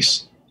fixed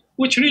fees,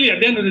 which really at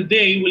the end of the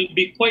day will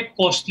be quite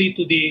costly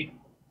to the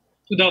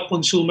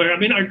consumer. I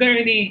mean, are there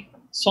any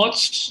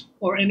thoughts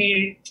or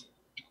any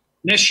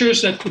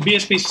measures that the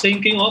BSP is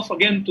thinking of,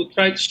 again, to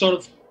try to sort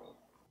of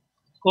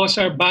cause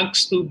our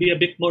banks to be a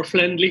bit more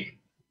friendly?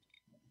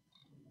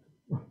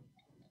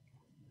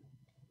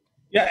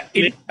 Yeah,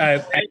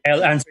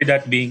 I'll answer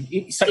that,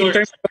 Bing. So Sure. in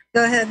terms of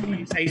Go ahead.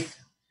 fees,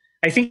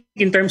 I think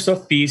in terms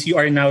of fees, you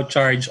are now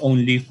charged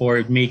only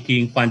for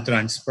making fund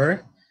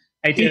transfer.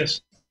 I think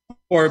Yes.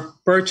 for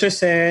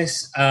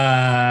purchases,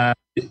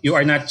 you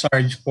are not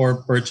charged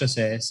for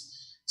purchases.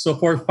 So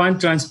for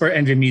fund transfer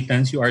and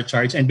remittance, you are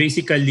charged. And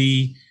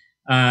basically,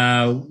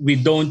 we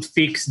don't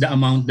fix the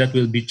amount that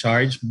will be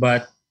charged,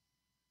 but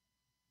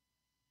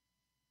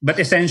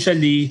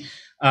essentially,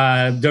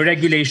 the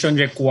regulation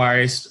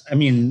requires,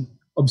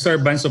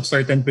 observance of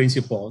certain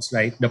principles,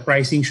 like the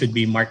pricing should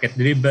be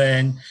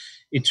market-driven,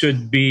 it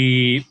should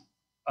be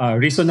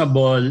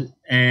reasonable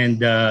and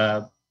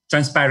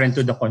transparent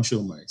to the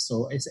consumer.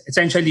 So it's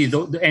essentially,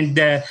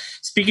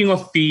 speaking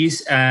of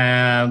fees,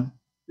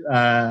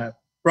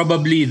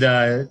 probably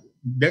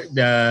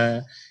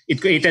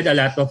it created a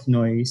lot of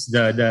noise,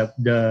 the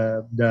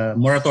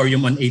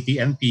moratorium on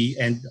ATM fee,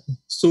 and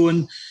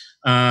soon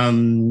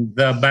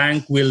the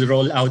bank will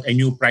roll out a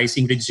new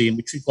pricing regime,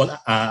 which we call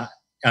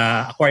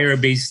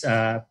acquirer-based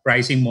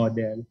pricing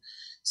model.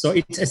 So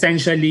it's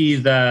essentially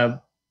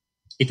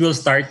it will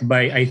start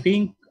by, I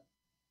think,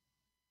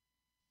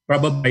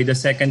 probably by the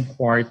second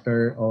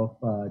quarter of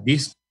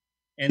this,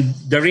 and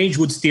the range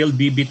would still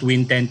be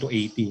between 10 to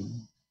 18.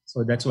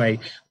 So that's why,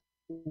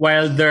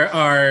 while there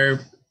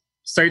are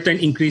certain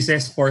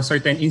increases for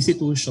certain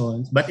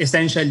institutions, but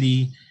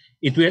essentially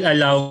it will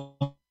allow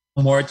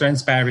more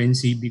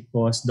transparency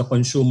because the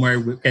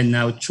consumer can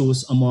now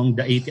choose among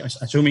the ATMs,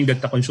 assuming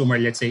that the consumer,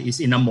 let's say, is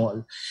in a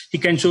mall, he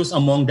can choose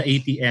among the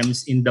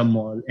ATMs in the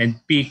mall and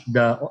pick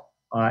the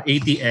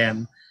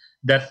ATM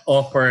that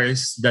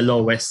offers the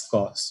lowest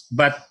cost.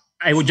 But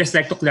I would just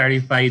like to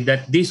clarify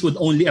that this would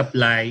only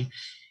apply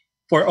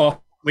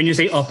for when you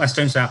say off-as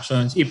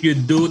transactions, if you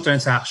do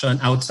transaction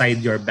outside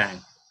your bank.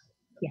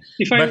 Yeah.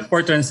 But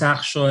for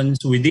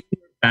transactions within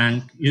your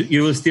bank,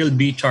 you will still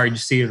be charged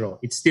zero.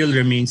 It still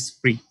remains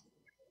free.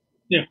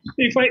 Yeah.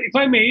 If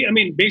I may,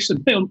 based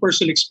on my own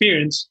personal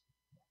experience,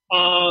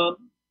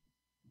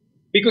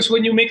 because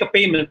when you make a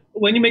payment,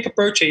 when you make a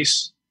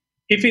purchase,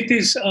 if it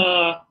is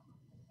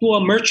to a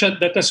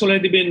merchant that has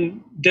already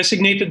been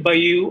designated by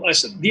you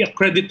as the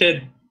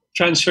accredited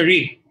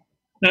transferee,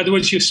 in other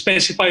words, you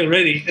specify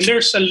already, and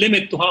there's a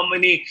limit to how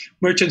many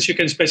merchants you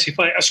can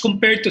specify, as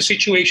compared to a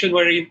situation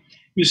where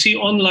you see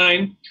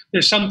online,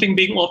 there's something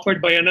being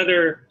offered by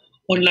another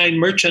online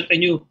merchant,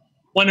 and you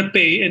want to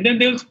pay, and then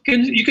they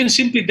can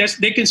simply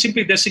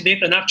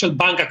designate an actual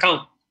bank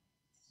account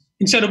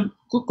instead of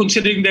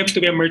considering them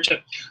to be a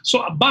merchant.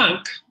 So a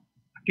bank,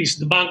 at least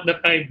the bank that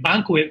I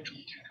bank with,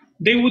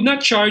 they would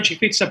not charge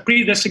if it's a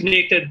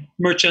pre-designated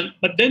merchant,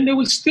 but then they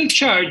will still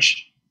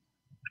charge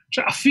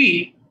a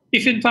fee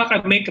if in fact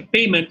I make a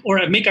payment or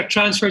I make a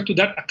transfer to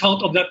that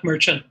account of that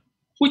merchant,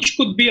 which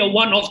could be a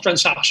one-off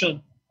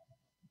transaction.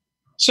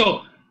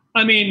 So,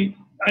 I mean,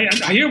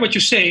 I hear what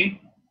you're saying,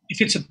 if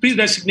it's a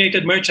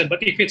pre-designated merchant,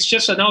 but if it's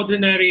just an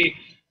ordinary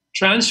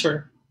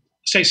transfer,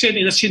 as I said,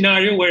 in a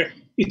scenario where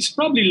it's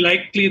probably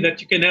likely that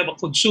you can have a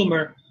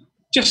consumer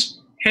just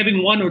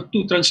having one or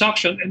two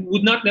transactions and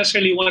would not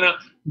necessarily want to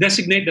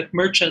designate that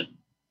merchant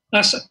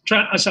as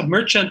a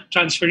merchant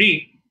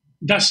transferee,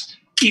 thus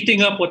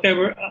eating up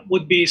whatever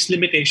would be its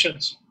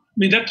limitations. I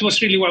mean, that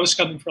was really where I was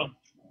coming from.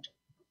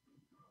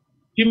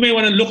 You may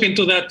want to look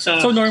into that.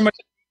 So normally,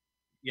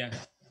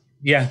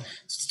 yeah.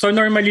 So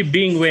normally,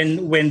 being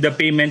when the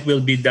payment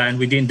will be done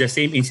within the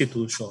same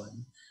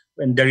institution,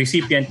 when the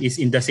recipient is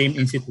in the same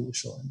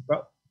institution,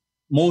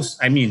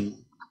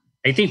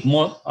 I think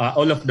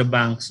all of the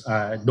banks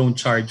don't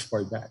charge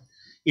for that.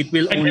 It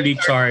will only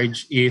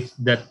charge if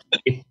that.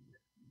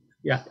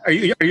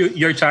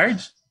 You're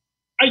charged?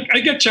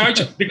 I get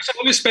charged because I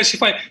always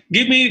specify,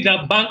 give me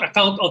the bank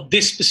account of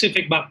this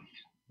specific bank.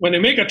 When I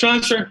make a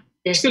transfer,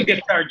 I still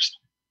get charged.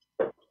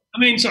 I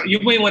mean, so you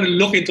may want to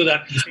look into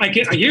that. I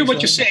hear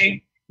what you're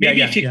saying.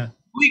 Maybe if you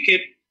tweak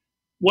it,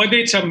 whether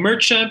it's a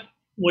merchant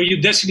where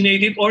you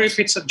designate it or if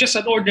it's just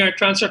an ordinary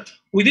transfer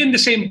within the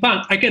same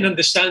bank, I can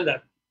understand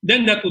that.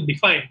 Then that would be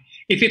fine.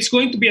 If it's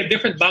going to be a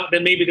different bank,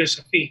 then maybe there's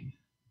a fee.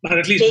 But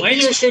at least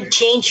maybe you should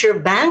change your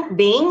bank,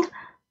 Bing.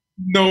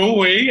 No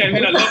way. I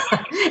mean,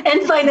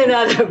 and find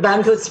another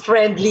bank who's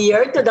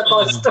friendlier to the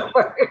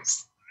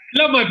customers.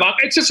 I love my bank.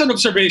 It's just an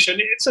observation.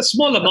 It's a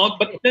small amount,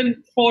 but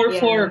then for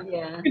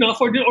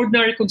the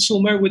ordinary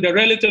consumer with a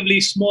relatively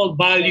small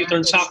value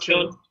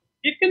transaction,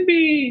 it can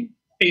be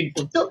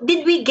painful. So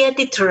did we get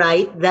it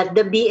right that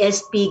the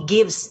BSP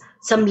gives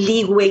some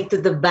leeway to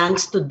the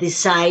banks to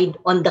decide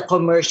on the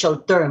commercial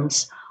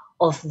terms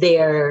of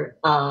their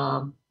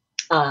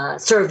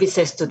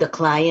services to the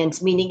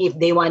clients? Meaning, if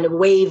they want to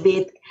waive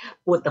it,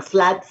 put a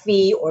flat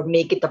fee, or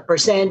make it a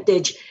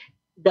percentage,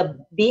 the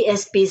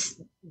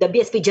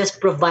BSP just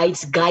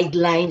provides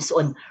guidelines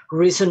on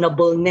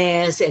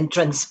reasonableness and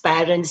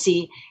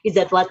transparency. Is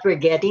that what we're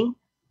getting?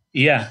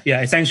 Yeah,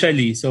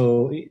 essentially.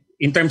 So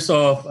in terms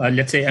of,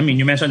 let's say,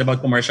 you mentioned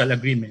about commercial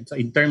agreement. So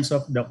in terms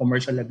of the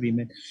commercial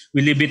agreement,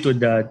 we leave it to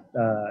the...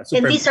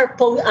 and these are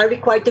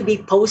required to be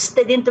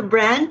posted in the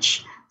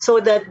branch so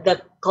that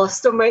the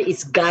customer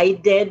is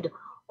guided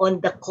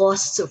on the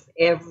costs of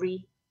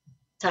every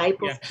type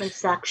of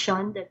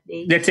transaction that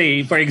they... Let's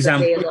say, for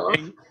example,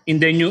 in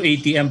the new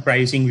ATM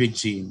pricing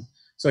regime,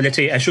 so let's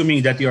say,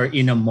 assuming that you're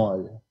in a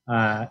mall,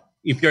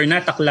 if you're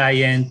not a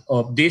client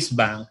of this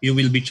bank, you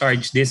will be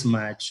charged this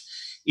much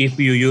if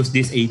you use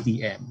this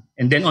ATM.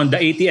 And then on the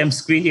ATM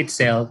screen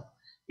itself,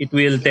 it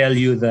will tell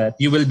you that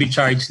you will be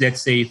charged,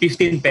 let's say,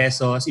 15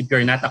 pesos if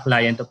you're not a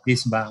client of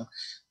this bank.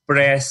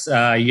 Press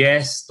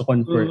yes to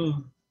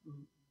confirm.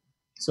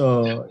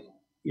 So,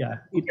 yeah.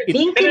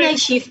 Bing, can I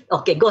shift?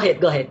 Okay, go ahead,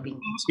 Bing.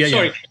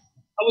 Sorry.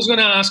 I was going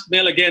to ask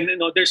Mhel again.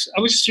 I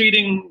was just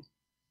reading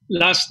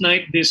last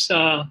night this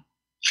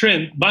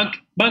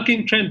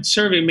banking trend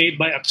survey made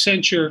by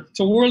Accenture. It's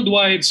a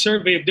worldwide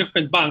survey of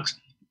different banks.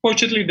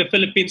 Fortunately, the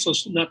Philippines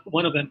was not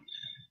one of them.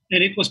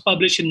 And it was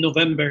published in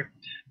November.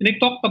 And it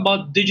talked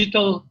about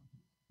digital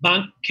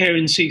bank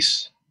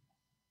currencies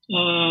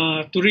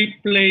to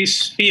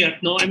replace fiat.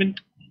 In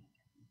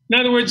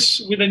other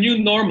words, with a new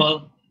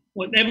normal,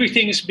 when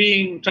everything is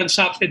being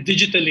transacted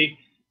digitally,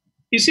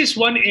 is this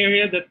one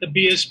area that the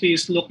BSP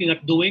is looking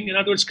at doing? In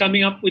other words,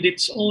 coming up with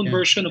its own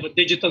version of a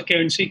digital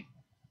currency?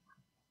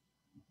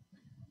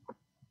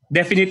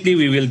 Definitely,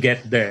 we will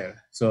get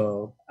there.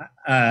 So,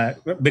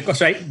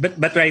 because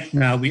right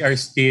now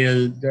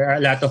there are a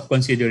lot of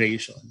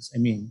considerations.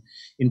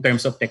 In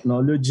terms of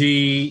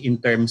technology,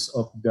 in terms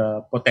of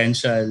the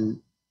potential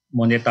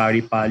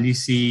monetary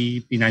policy,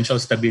 financial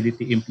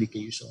stability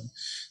implication.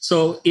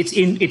 So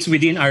it's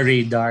within our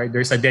radar.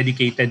 There's a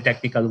dedicated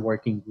technical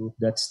working group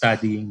that's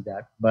studying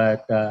that.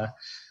 But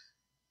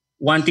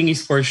one thing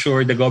is for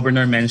sure, the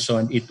governor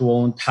mentioned it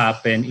won't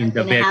happen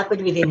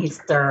happen within his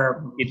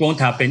term. It won't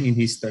happen in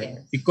his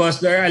term because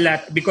there are a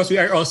lot. Because we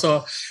are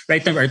also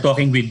right now we are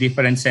talking with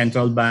different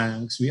central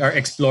banks. We are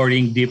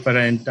exploring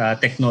different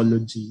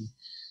technology.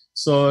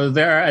 So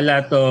there are a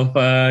lot of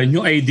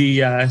new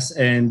ideas,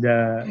 and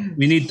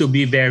we need to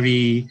be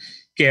very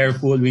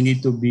careful. We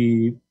need to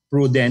be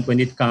prudent when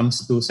it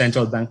comes to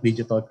central bank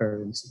digital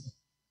currency.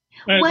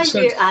 While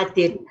we're at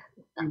it,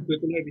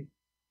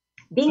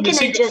 Bing, can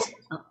I just...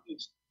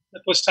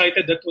 That was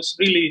cited that was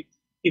really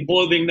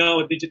evolving now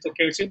a digital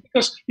currency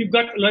because you've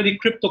got already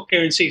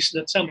cryptocurrencies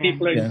that some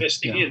people are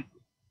investing in.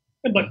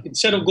 But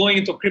instead of going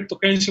into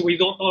cryptocurrency, we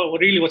don't know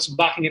really what's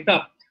backing it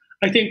up.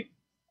 I think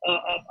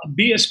a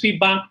BSP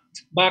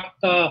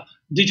backed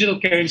digital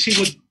currency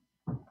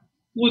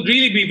would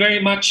really be very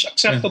much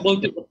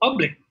acceptable to the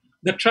public.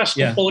 The trust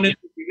component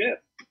would be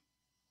there.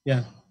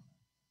 Yeah.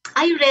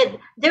 I read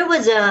there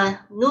was a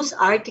news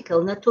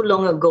article not too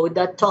long ago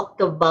that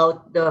talked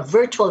about the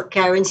virtual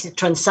currency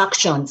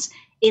transactions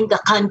in the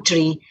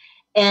country.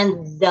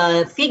 And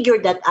the figure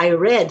that I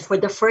read for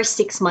the first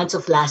 6 months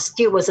of last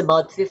year was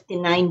about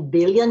 59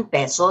 billion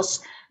pesos,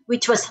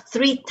 which was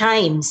 3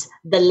 times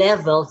the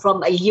level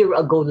from a year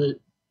ago.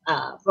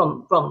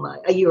 From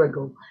a year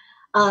ago,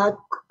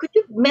 could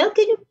you, Mel?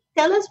 Can you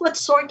tell us what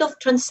sort of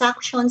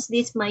transactions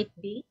this might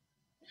be?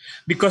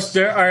 Because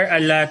there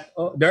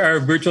are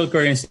virtual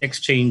currency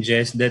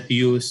exchanges that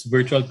use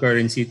virtual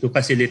currency to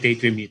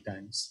facilitate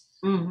remittance.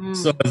 Mm-hmm.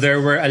 So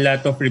there were a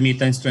lot of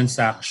remittance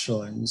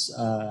transactions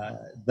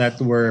that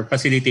were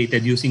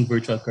facilitated using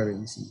virtual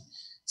currency.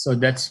 So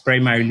that's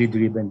primarily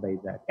driven by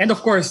that. And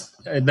of course,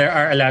 there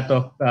are a lot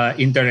of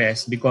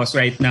interest because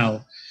right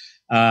now,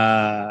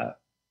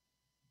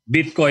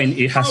 Bitcoin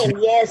it has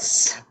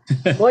yes,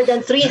 more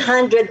than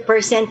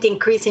 300%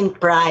 increase in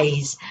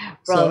price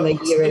from a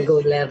year ago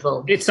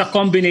level. It's a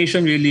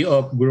combination really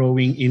of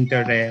growing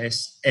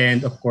interest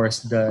and of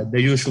course the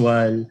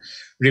usual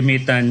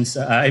remittance.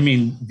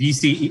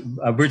 VC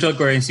virtual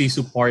currency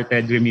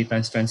supported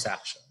remittance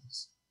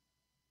transactions.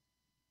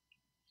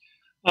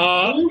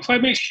 If I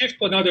may shift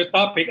to another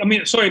topic,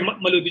 sorry,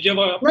 Malu, did you have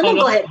a No,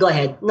 go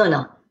ahead. No.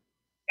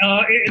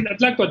 And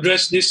I'd like to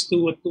address this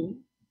to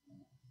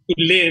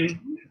Lyn.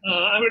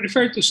 I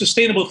refer to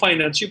sustainable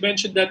finance. You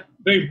mentioned that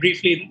very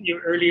briefly in your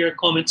earlier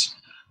comments.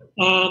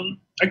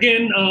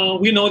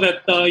 We know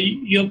that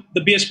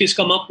the BSP has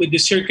come up with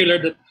this circular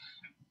that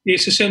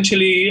is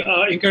essentially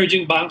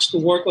encouraging banks to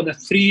work on a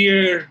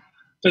 3-year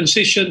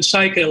transition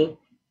cycle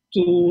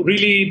to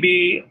really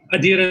be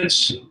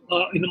adherence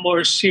in a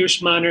more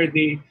serious manner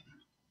the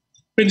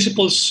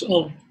principles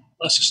of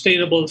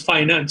sustainable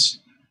finance.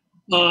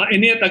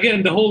 And yet,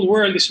 again, the whole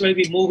world is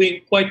already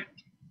moving quite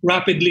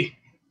rapidly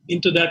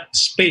into that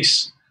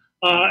space.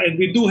 And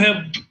we do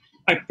have,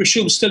 I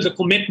presume, still the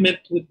commitment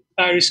with the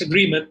Paris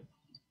Agreement to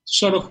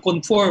sort of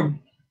conform,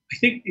 I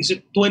think, is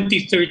it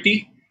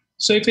 2030?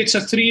 So if it's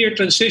a 3-year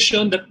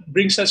transition, that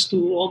brings us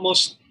to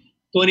almost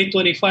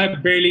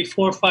 2025, barely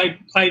 5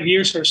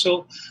 years or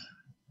so.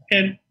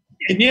 And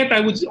yet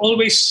I would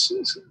always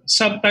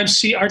sometimes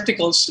see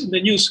articles in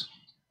the news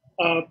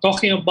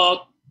talking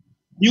about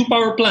new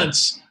power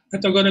plants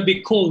that are going to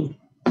be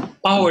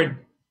coal-powered,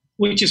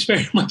 which is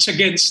very much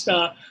against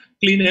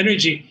clean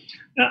energy.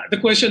 The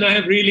question I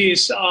have really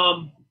is,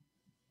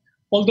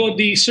 although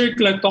the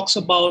circular talks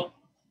about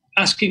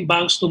asking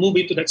banks to move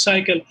into that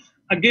cycle,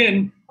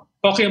 again,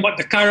 talking about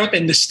the carrot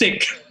and the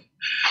stick,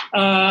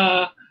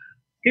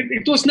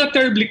 it was not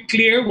terribly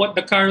clear what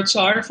the carrots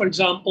are. For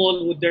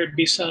example, would there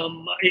be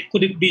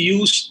could it be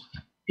used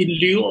in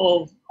lieu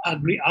of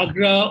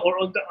agri-agra, or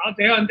on the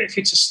other hand, if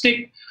it's a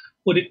stick,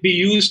 would it be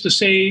used to,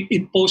 say,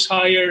 impose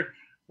higher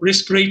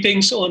risk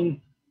ratings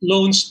on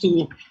loans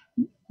to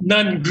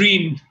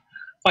non-green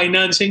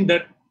financing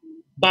that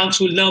banks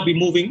will now be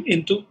moving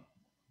into?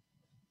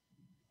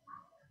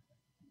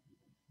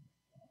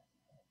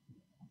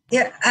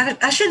 Yeah,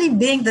 actually,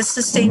 being the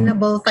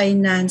sustainable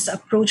finance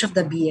approach of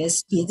the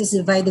BSP, it is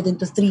divided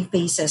into 3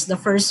 phases. The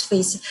first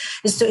phase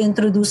is to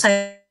introduce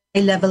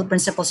high-level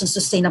principles in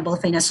sustainable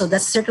finance. So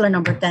that's circular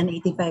number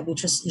 1085,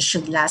 which was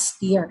issued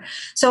last year.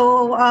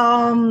 So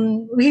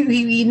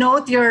we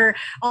note your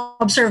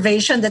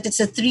observation that it's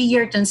a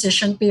 3-year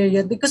transition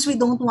period because we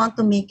don't want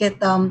to make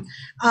it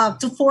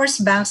to force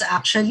banks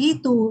actually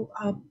to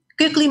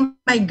quickly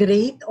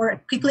migrate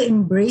or quickly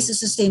embrace a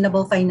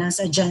sustainable finance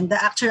agenda.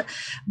 Actually,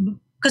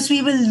 because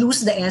we will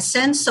lose the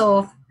essence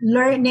of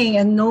learning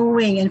and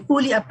knowing and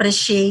fully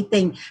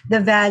appreciating the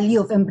value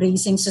of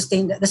embracing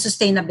the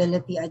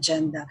sustainability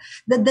agenda.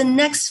 The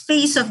next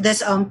phase of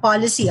this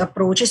policy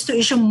approach is to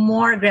issue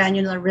more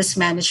granular risk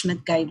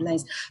management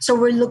guidelines. So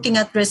we're looking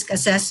at risk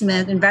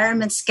assessment,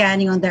 environment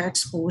scanning on their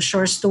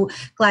exposures to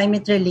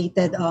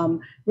climate-related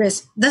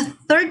risk. The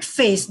third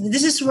phase,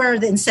 this is where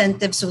the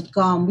incentives would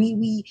come.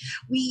 We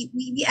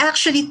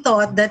actually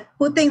thought that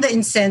putting the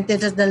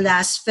incentives at the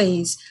last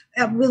phase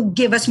will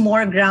give us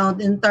more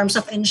ground in terms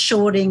of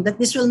ensuring that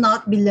this will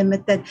not be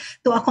limited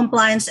to a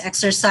compliance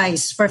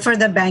exercise for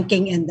the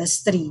banking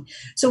industry.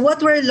 So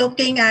what we're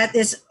looking at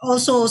is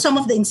also some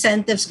of the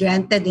incentives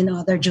granted in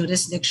other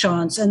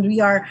jurisdictions. And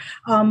we are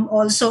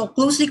also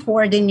closely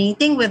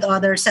coordinating with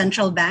other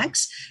central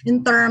banks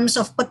in terms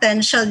of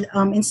potential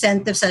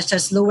incentives such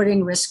as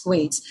lowering risk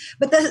weights.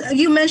 But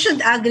you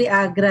mentioned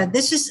agri-agra.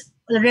 This is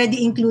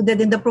already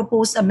included in the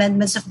proposed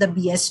amendments of the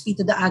BSP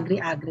to the agri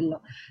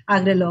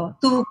law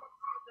to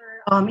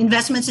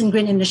investments in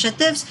green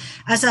initiatives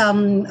as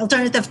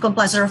alternative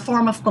compliance or a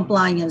form of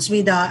compliance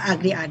with the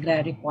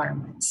agri-agra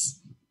requirements.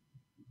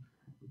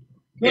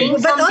 But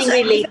something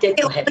related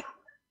to it.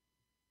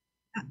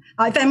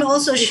 If I may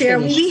also share,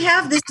 we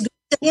have this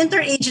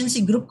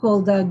interagency group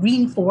called the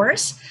Green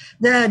Force,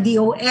 the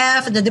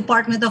DOF, the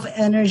Department of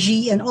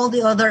Energy, and all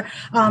the other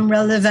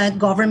relevant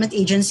government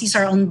agencies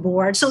are on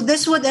board. So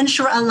this would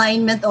ensure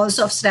alignment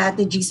also of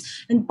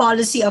strategies and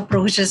policy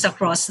approaches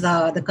across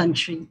the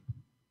country.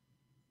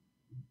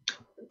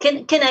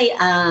 Can I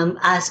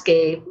ask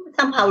a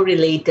somehow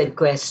related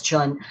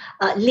question.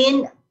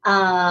 Lyn,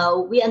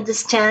 we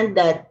understand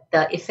that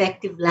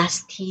effective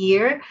last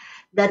year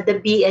that the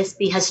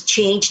BSP has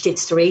changed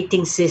its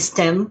rating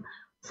system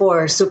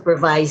for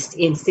supervised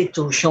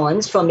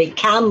institutions from a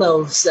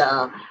CAMELS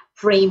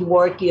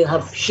framework. You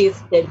have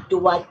shifted to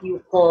what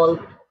you call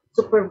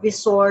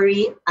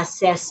supervisory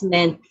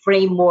assessment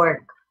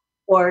framework,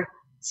 or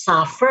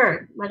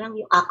SAFER. Marang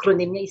yung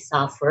acronym niya is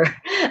SAFER.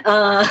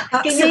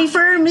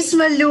 Safer, Miss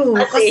Malu.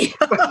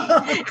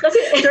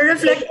 To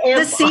reflect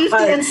the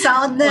safety and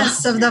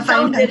soundness of the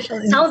financial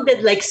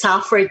sounded like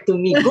SAFER to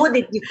me. Good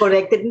that you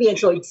corrected me, and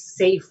so it's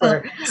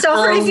safer.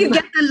 SAFER if you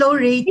get a low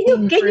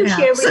rating. Can you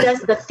share with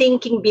us the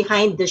thinking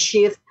behind the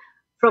shift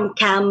from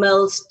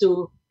CAMELS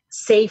to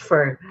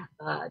SAFER,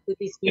 to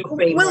this new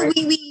framework? Well,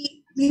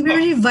 we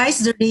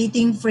revised the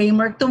rating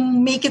framework to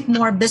make it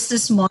more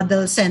business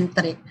model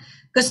centric,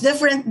 because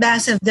different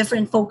banks have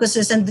different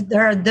focuses and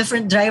there are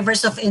different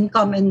drivers of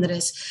income and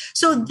risk.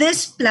 So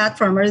this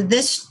platform or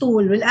this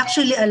tool will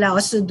actually allow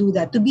us to do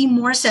that, to be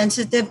more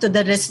sensitive to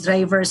the risk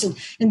drivers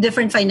in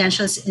different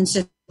financial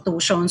institutions.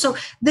 So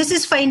this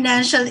is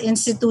financial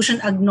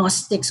institution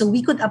agnostic. So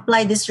we could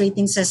apply this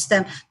rating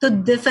system to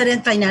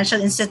different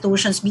financial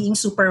institutions being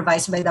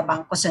supervised by the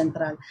Bangko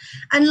Sentral.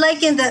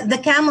 Unlike in the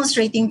CAMELS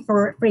rating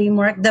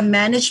framework, the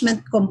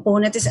management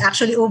component is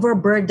actually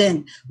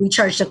overburdened. We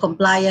charge the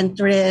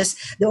compliant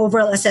risk, the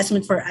overall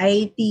assessment for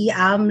IT,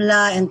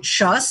 AMLA, and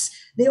trust.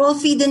 They all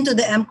feed into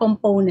the M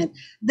component.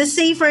 The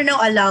SAFER now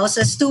allows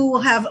us to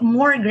have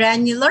more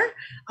granular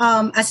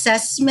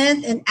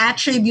assessment and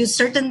attribute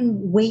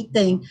certain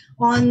weighting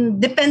on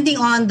depending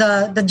on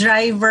the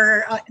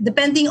driver,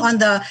 depending on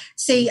the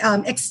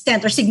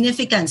extent or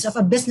significance of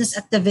a business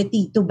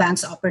activity to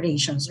bank's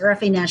operations or a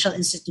financial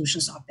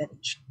institution's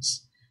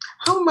operations.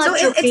 How much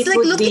so of it like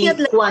would be at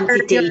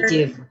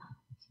quantitative?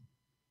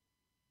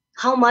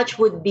 How much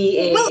would be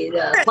a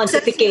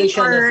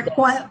quantification of the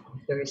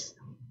factors?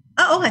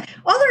 Okay.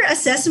 All our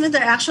assessments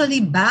are actually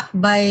backed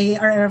by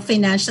our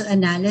financial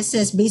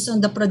analysis based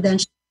on the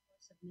prudential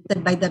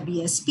submitted by the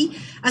BSP,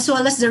 as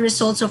well as the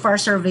results of our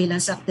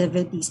surveillance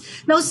activities.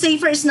 Now,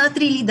 SAFER is not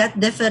really that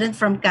different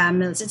from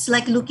CAMELS. It's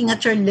like looking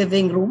at your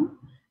living room.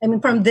 I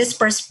mean, from this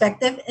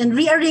perspective, and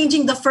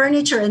rearranging the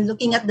furniture and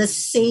looking at the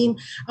same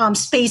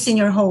space in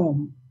your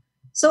home.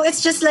 So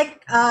it's just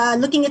like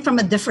looking at it from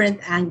a different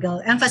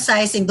angle,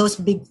 emphasizing those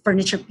big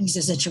furniture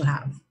pieces that you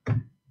have.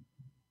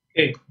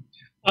 Okay.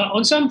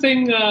 On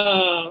something,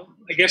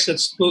 I guess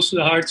that's close to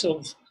the hearts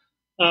of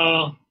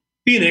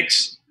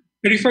Phoenix,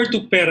 we refer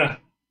to PERA.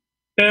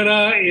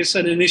 PERA is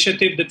an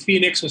initiative that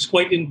Phoenix was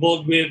quite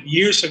involved with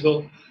years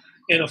ago.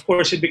 And of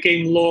course, it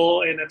became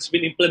law and it's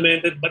been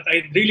implemented, but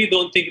I really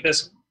don't think it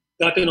has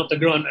gotten off the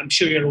ground. I'm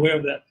sure you're aware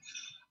of that.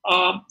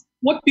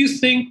 What do you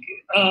think,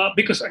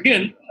 because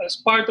again, as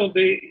part of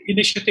the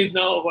initiative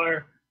now of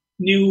our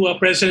new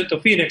president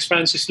of Phoenix,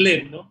 Francis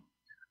Lyn,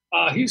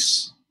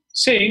 he's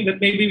saying that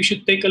maybe we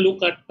should take a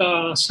look at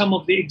some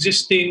of the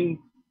existing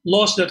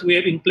laws that we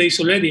have in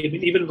place already. I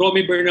mean, even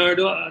Romy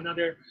Bernardo,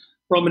 another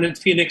prominent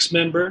Phoenix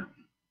member,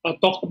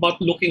 talked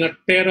about looking at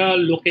PERA,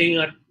 looking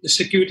at the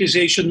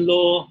securitization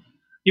law.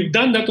 You've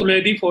done that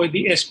already for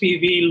the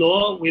SPV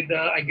law with,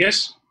 I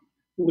guess,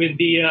 with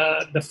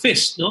the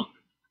FIST, no?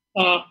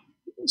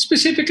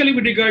 Specifically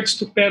with regards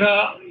to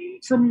PERA,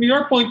 from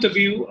your point of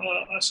view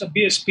as a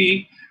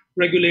BSP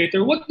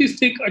regulator, what do you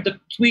think are the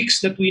tweaks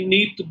that we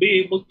need to be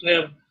able to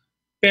have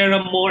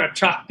PERA more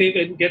attractive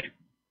and get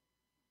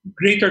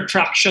greater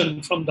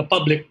traction from the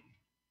public?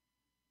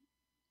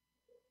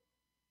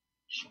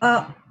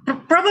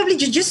 Probably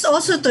just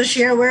also to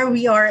share where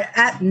we are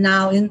at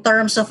now in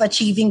terms of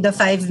achieving the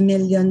 5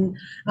 million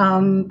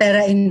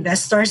PERA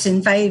investors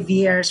in 5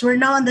 years. We're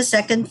now in the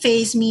second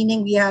phase,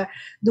 meaning we are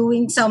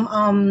doing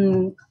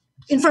some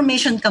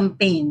information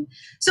campaign.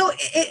 So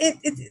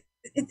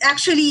it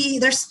actually,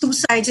 there's two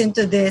sides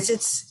into this.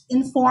 It's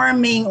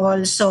informing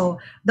also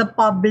the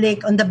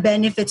public on the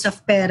benefits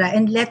of PERA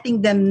and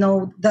letting them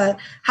know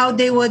how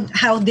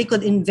they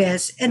could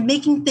invest and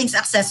making things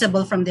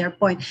accessible from their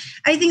point.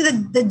 I think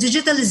that the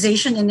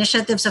digitalization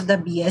initiatives of the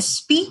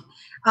BSP,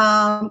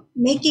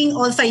 making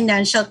all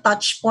financial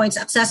touch points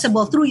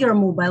accessible through your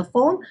mobile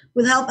phone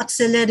will help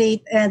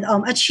accelerate and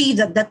achieve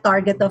that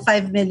target of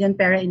 5 million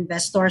PERA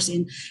investors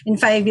in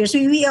 5 years.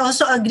 We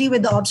also agree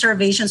with the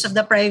observations of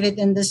the private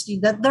industry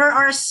that there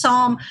are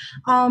some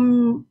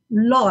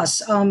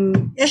laws,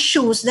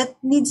 issues that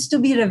needs to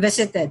be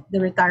revisited. The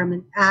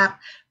Retirement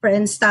Act, for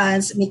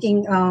instance,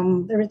 making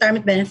the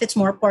retirement benefits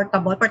more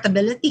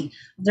portability.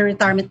 The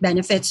retirement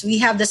benefits. We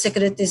have the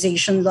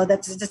securitization law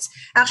that's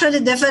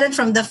actually different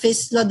from the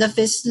FIST law. The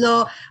FIST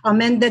law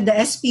amended the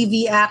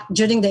SPV Act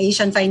during the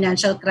Asian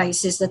financial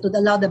crisis that would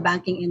allow the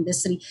banking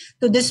industry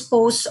to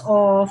dispose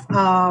of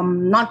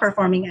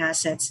non-performing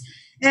assets.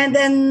 And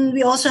then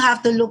we also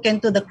have to look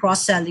into the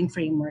cross-selling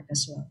framework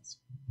as well.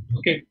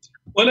 Okay.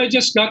 Well, I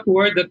just got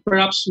word that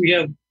perhaps we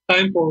have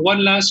time for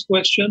one last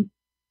question.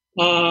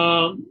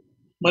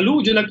 Malu,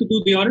 would you like to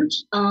do the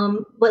honors?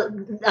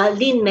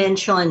 Lyn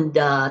mentioned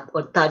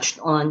or touched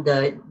on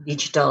the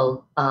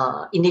digital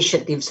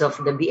initiatives of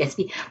the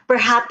BSP.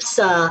 Perhaps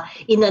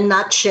in a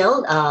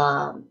nutshell,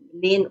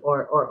 Lyn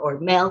or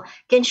Mhel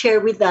can share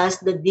with us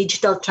the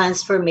digital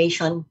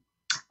transformation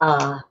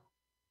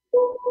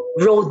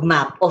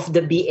roadmap of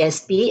the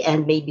BSP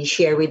and maybe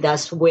share with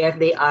us where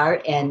they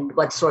are and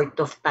what sort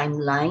of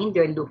timeline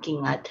they're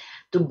looking at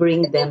to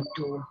bring them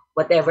to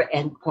whatever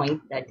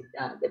endpoint that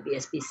the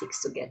BSP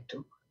seeks to get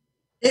to.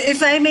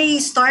 If I may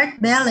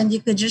start, Mel, and you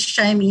could just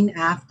chime in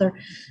after.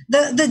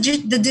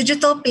 The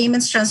digital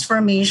payments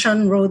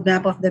transformation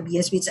roadmap of the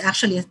BSP, it's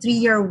actually a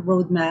 3-year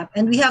roadmap.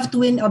 And we have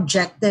twin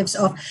objectives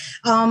of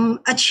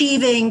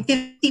achieving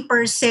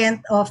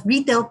 50% of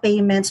retail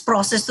payments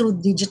processed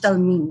through digital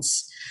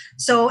means.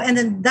 So, and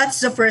then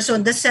that's the first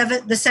one. The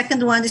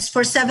second one is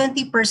for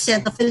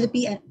 70% of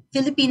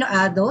Filipino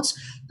adults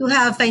to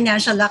have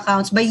financial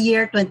accounts by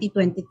year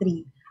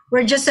 2023.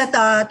 We're just at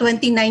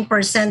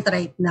 29%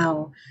 right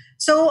now.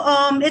 So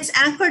it's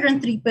anchored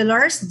on 3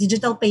 pillars: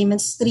 digital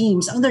payment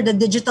streams. Under the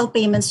digital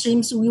payment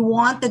streams, we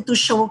wanted to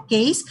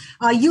showcase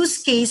use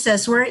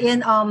cases wherein,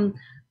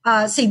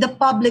 say, the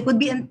public would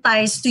be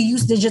enticed to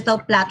use digital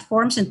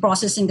platforms in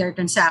processing their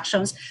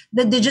transactions.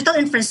 The digital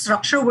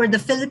infrastructure, where the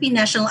Philippine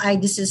National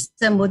ID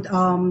System would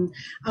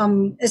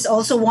is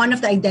also one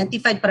of the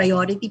identified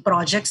priority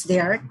projects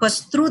there,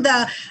 because through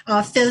the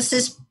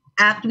PhilSys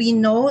Act, we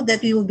know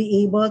that we will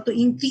be able to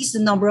increase the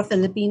number of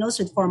Filipinos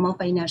with formal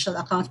financial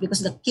accounts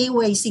because the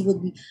KYC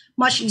would be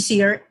much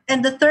easier.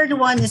 And the third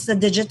one is the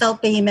digital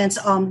payments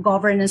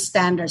governance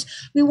standards.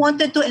 We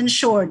wanted to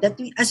ensure that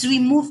as we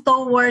move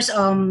towards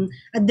a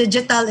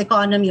digital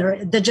economy or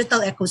a digital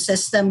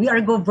ecosystem, we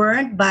are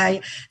governed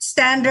by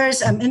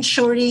standards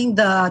ensuring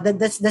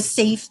the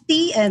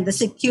safety and the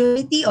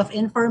security of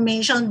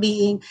information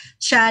being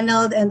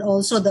channeled, and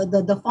also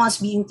the funds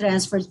being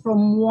transferred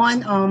from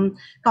one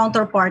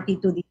counterparty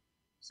to the.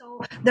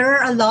 So there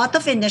are a lot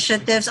of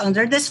initiatives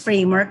under this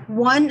framework.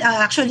 One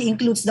actually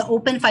includes the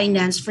Open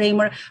Finance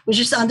Framework, which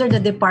is under the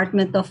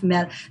Department of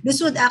Mhel.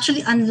 This would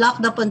actually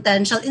unlock the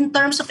potential in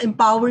terms of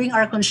empowering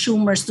our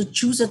consumers to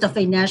choose the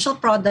financial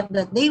product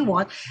that they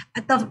want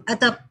at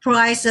a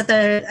price that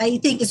I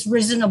think is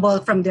reasonable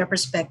from their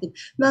perspective.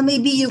 Well,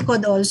 maybe you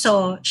could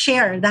also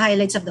share the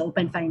highlights of the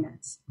Open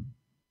Finance.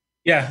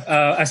 Yeah,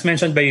 as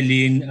mentioned by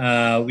Lyn,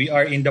 we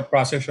are in the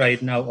process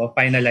right now of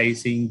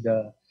finalizing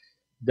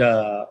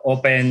the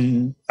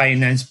Open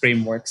Finance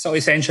Framework. So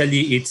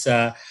essentially, it's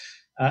a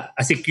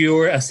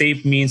secure, a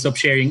safe means of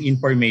sharing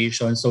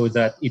information so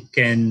that it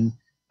can,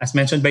 as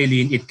mentioned by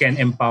Lyn, it can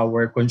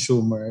empower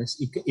consumers.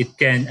 It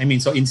can,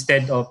 so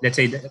instead of, let's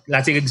say, the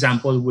classic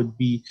example would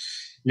be,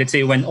 let's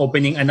say, when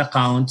opening an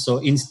account, so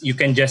you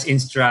can just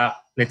instruct,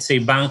 let's say,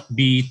 Bank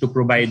B to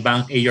provide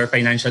Bank A your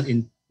financial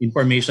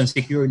information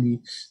securely,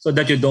 so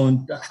that you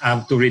don't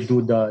have to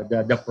redo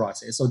the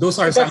process. So those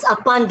are that's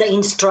upon the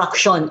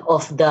instruction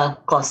of the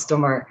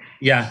customer.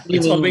 Yeah,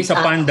 it's always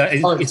upon the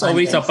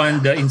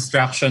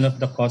instruction of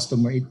the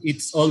customer.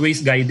 It's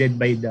always guided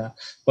by the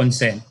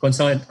consent.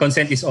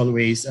 Consent is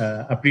always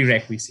a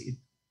prerequisite.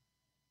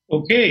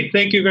 Okay,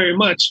 thank you very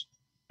much.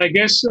 I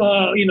guess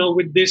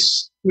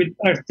with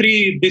our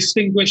 3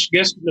 distinguished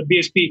guests from the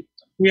BSP,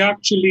 we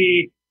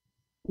actually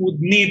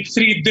would need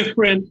 3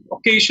 different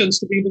occasions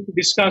to be able to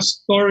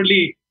discuss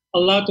thoroughly a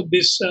lot of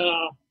these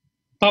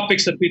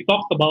topics that we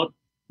talked about.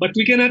 But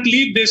we cannot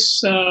leave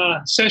this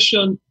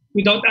session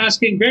without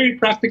asking very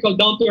practical,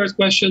 down-to-earth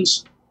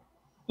questions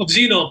of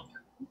Zeno.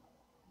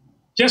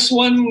 Just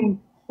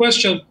one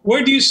question.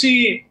 Where do you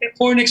see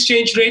foreign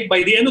exchange rate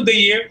by the end of the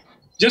year?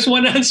 Just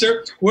one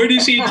answer. Where do you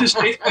see interest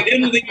rates by the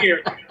end of the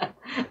year?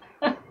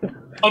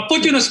 I'll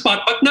put you on a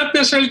spot, but not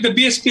necessarily the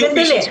BSP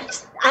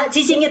officials.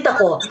 Sisingit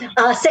ako.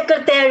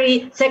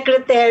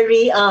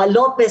 Secretary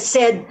Lopez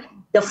said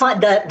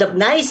the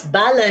nice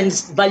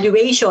balanced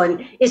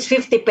valuation is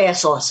 50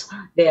 pesos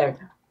there.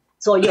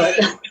 So you're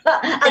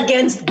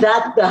against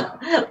that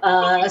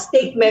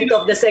statement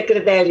of the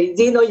secretary.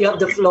 Zeno, you have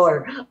the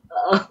floor.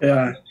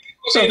 Yeah.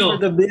 So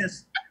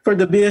for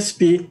the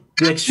BSP,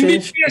 the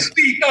exchange.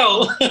 BSP,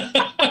 go.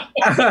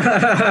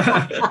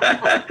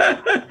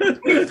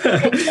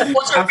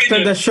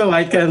 After the show,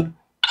 I can.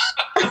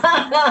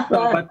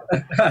 But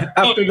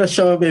after the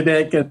show, maybe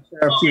I can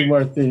share a few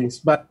more things.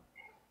 But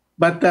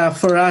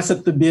for us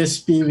at the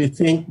BSP, we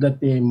think that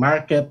the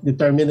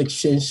market-determined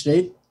exchange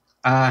rate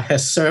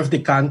has served the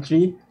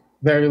country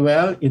very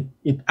well.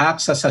 It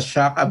acts as a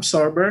shock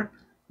absorber,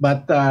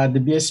 but the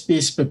BSP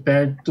is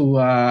prepared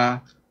to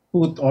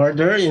put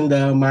order in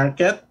the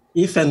market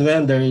if and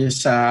when there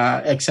is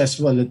excess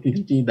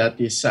volatility that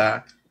is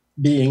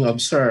being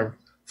observed.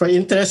 For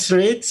interest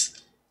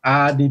rates,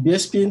 the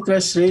BSP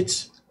interest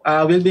rates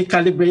will be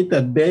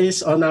calibrated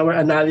based on our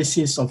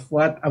analysis of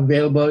what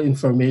available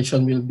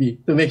information will be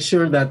to make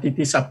sure that it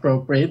is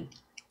appropriate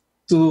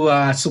to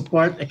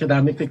support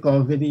economic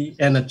recovery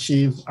and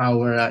achieve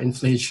our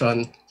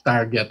inflation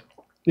target,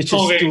 which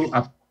is 2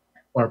 up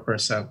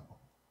 4%.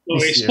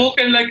 Okay,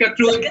 spoken like a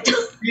true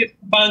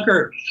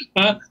banker.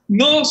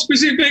 No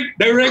specific,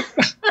 direct.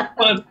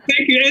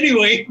 Thank you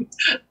anyway.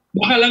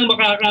 Baka lang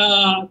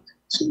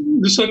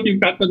lusot yung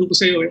tatanong ko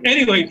sa iyo.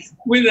 Anyway,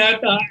 with that,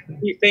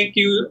 we thank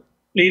you,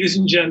 ladies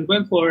and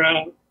gentlemen, for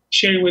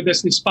sharing with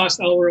us this past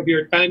hour of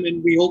your time,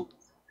 and we hope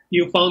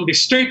you found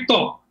this straight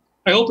talk.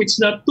 I hope it's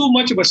not too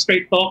much of a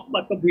straight talk,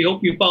 but we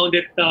hope you found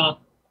it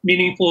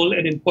meaningful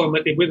and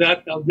informative. With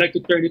that, I would like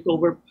to turn it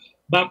over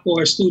back to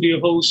our studio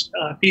host,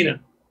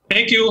 Tina.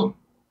 Thank you.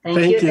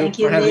 Thank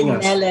you,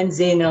 Lyn and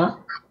Zeno.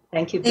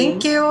 Thank you.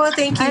 Thank you.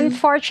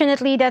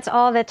 Unfortunately, that's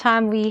all the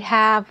time we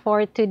have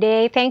for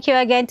today. Thank you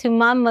again to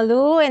Ma'am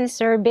Malu and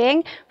Sir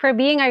Bing for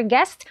being our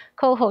guest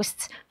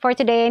co-hosts for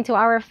today, and to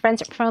our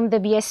friends from the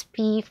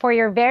BSP for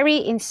your very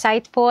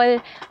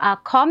insightful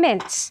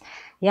comments.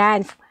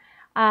 Yeah,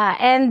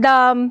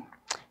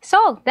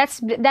 so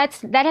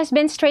that has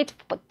been Straight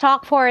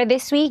Talk for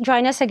this week.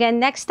 Join us again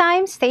next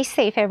time. Stay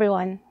safe,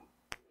 everyone.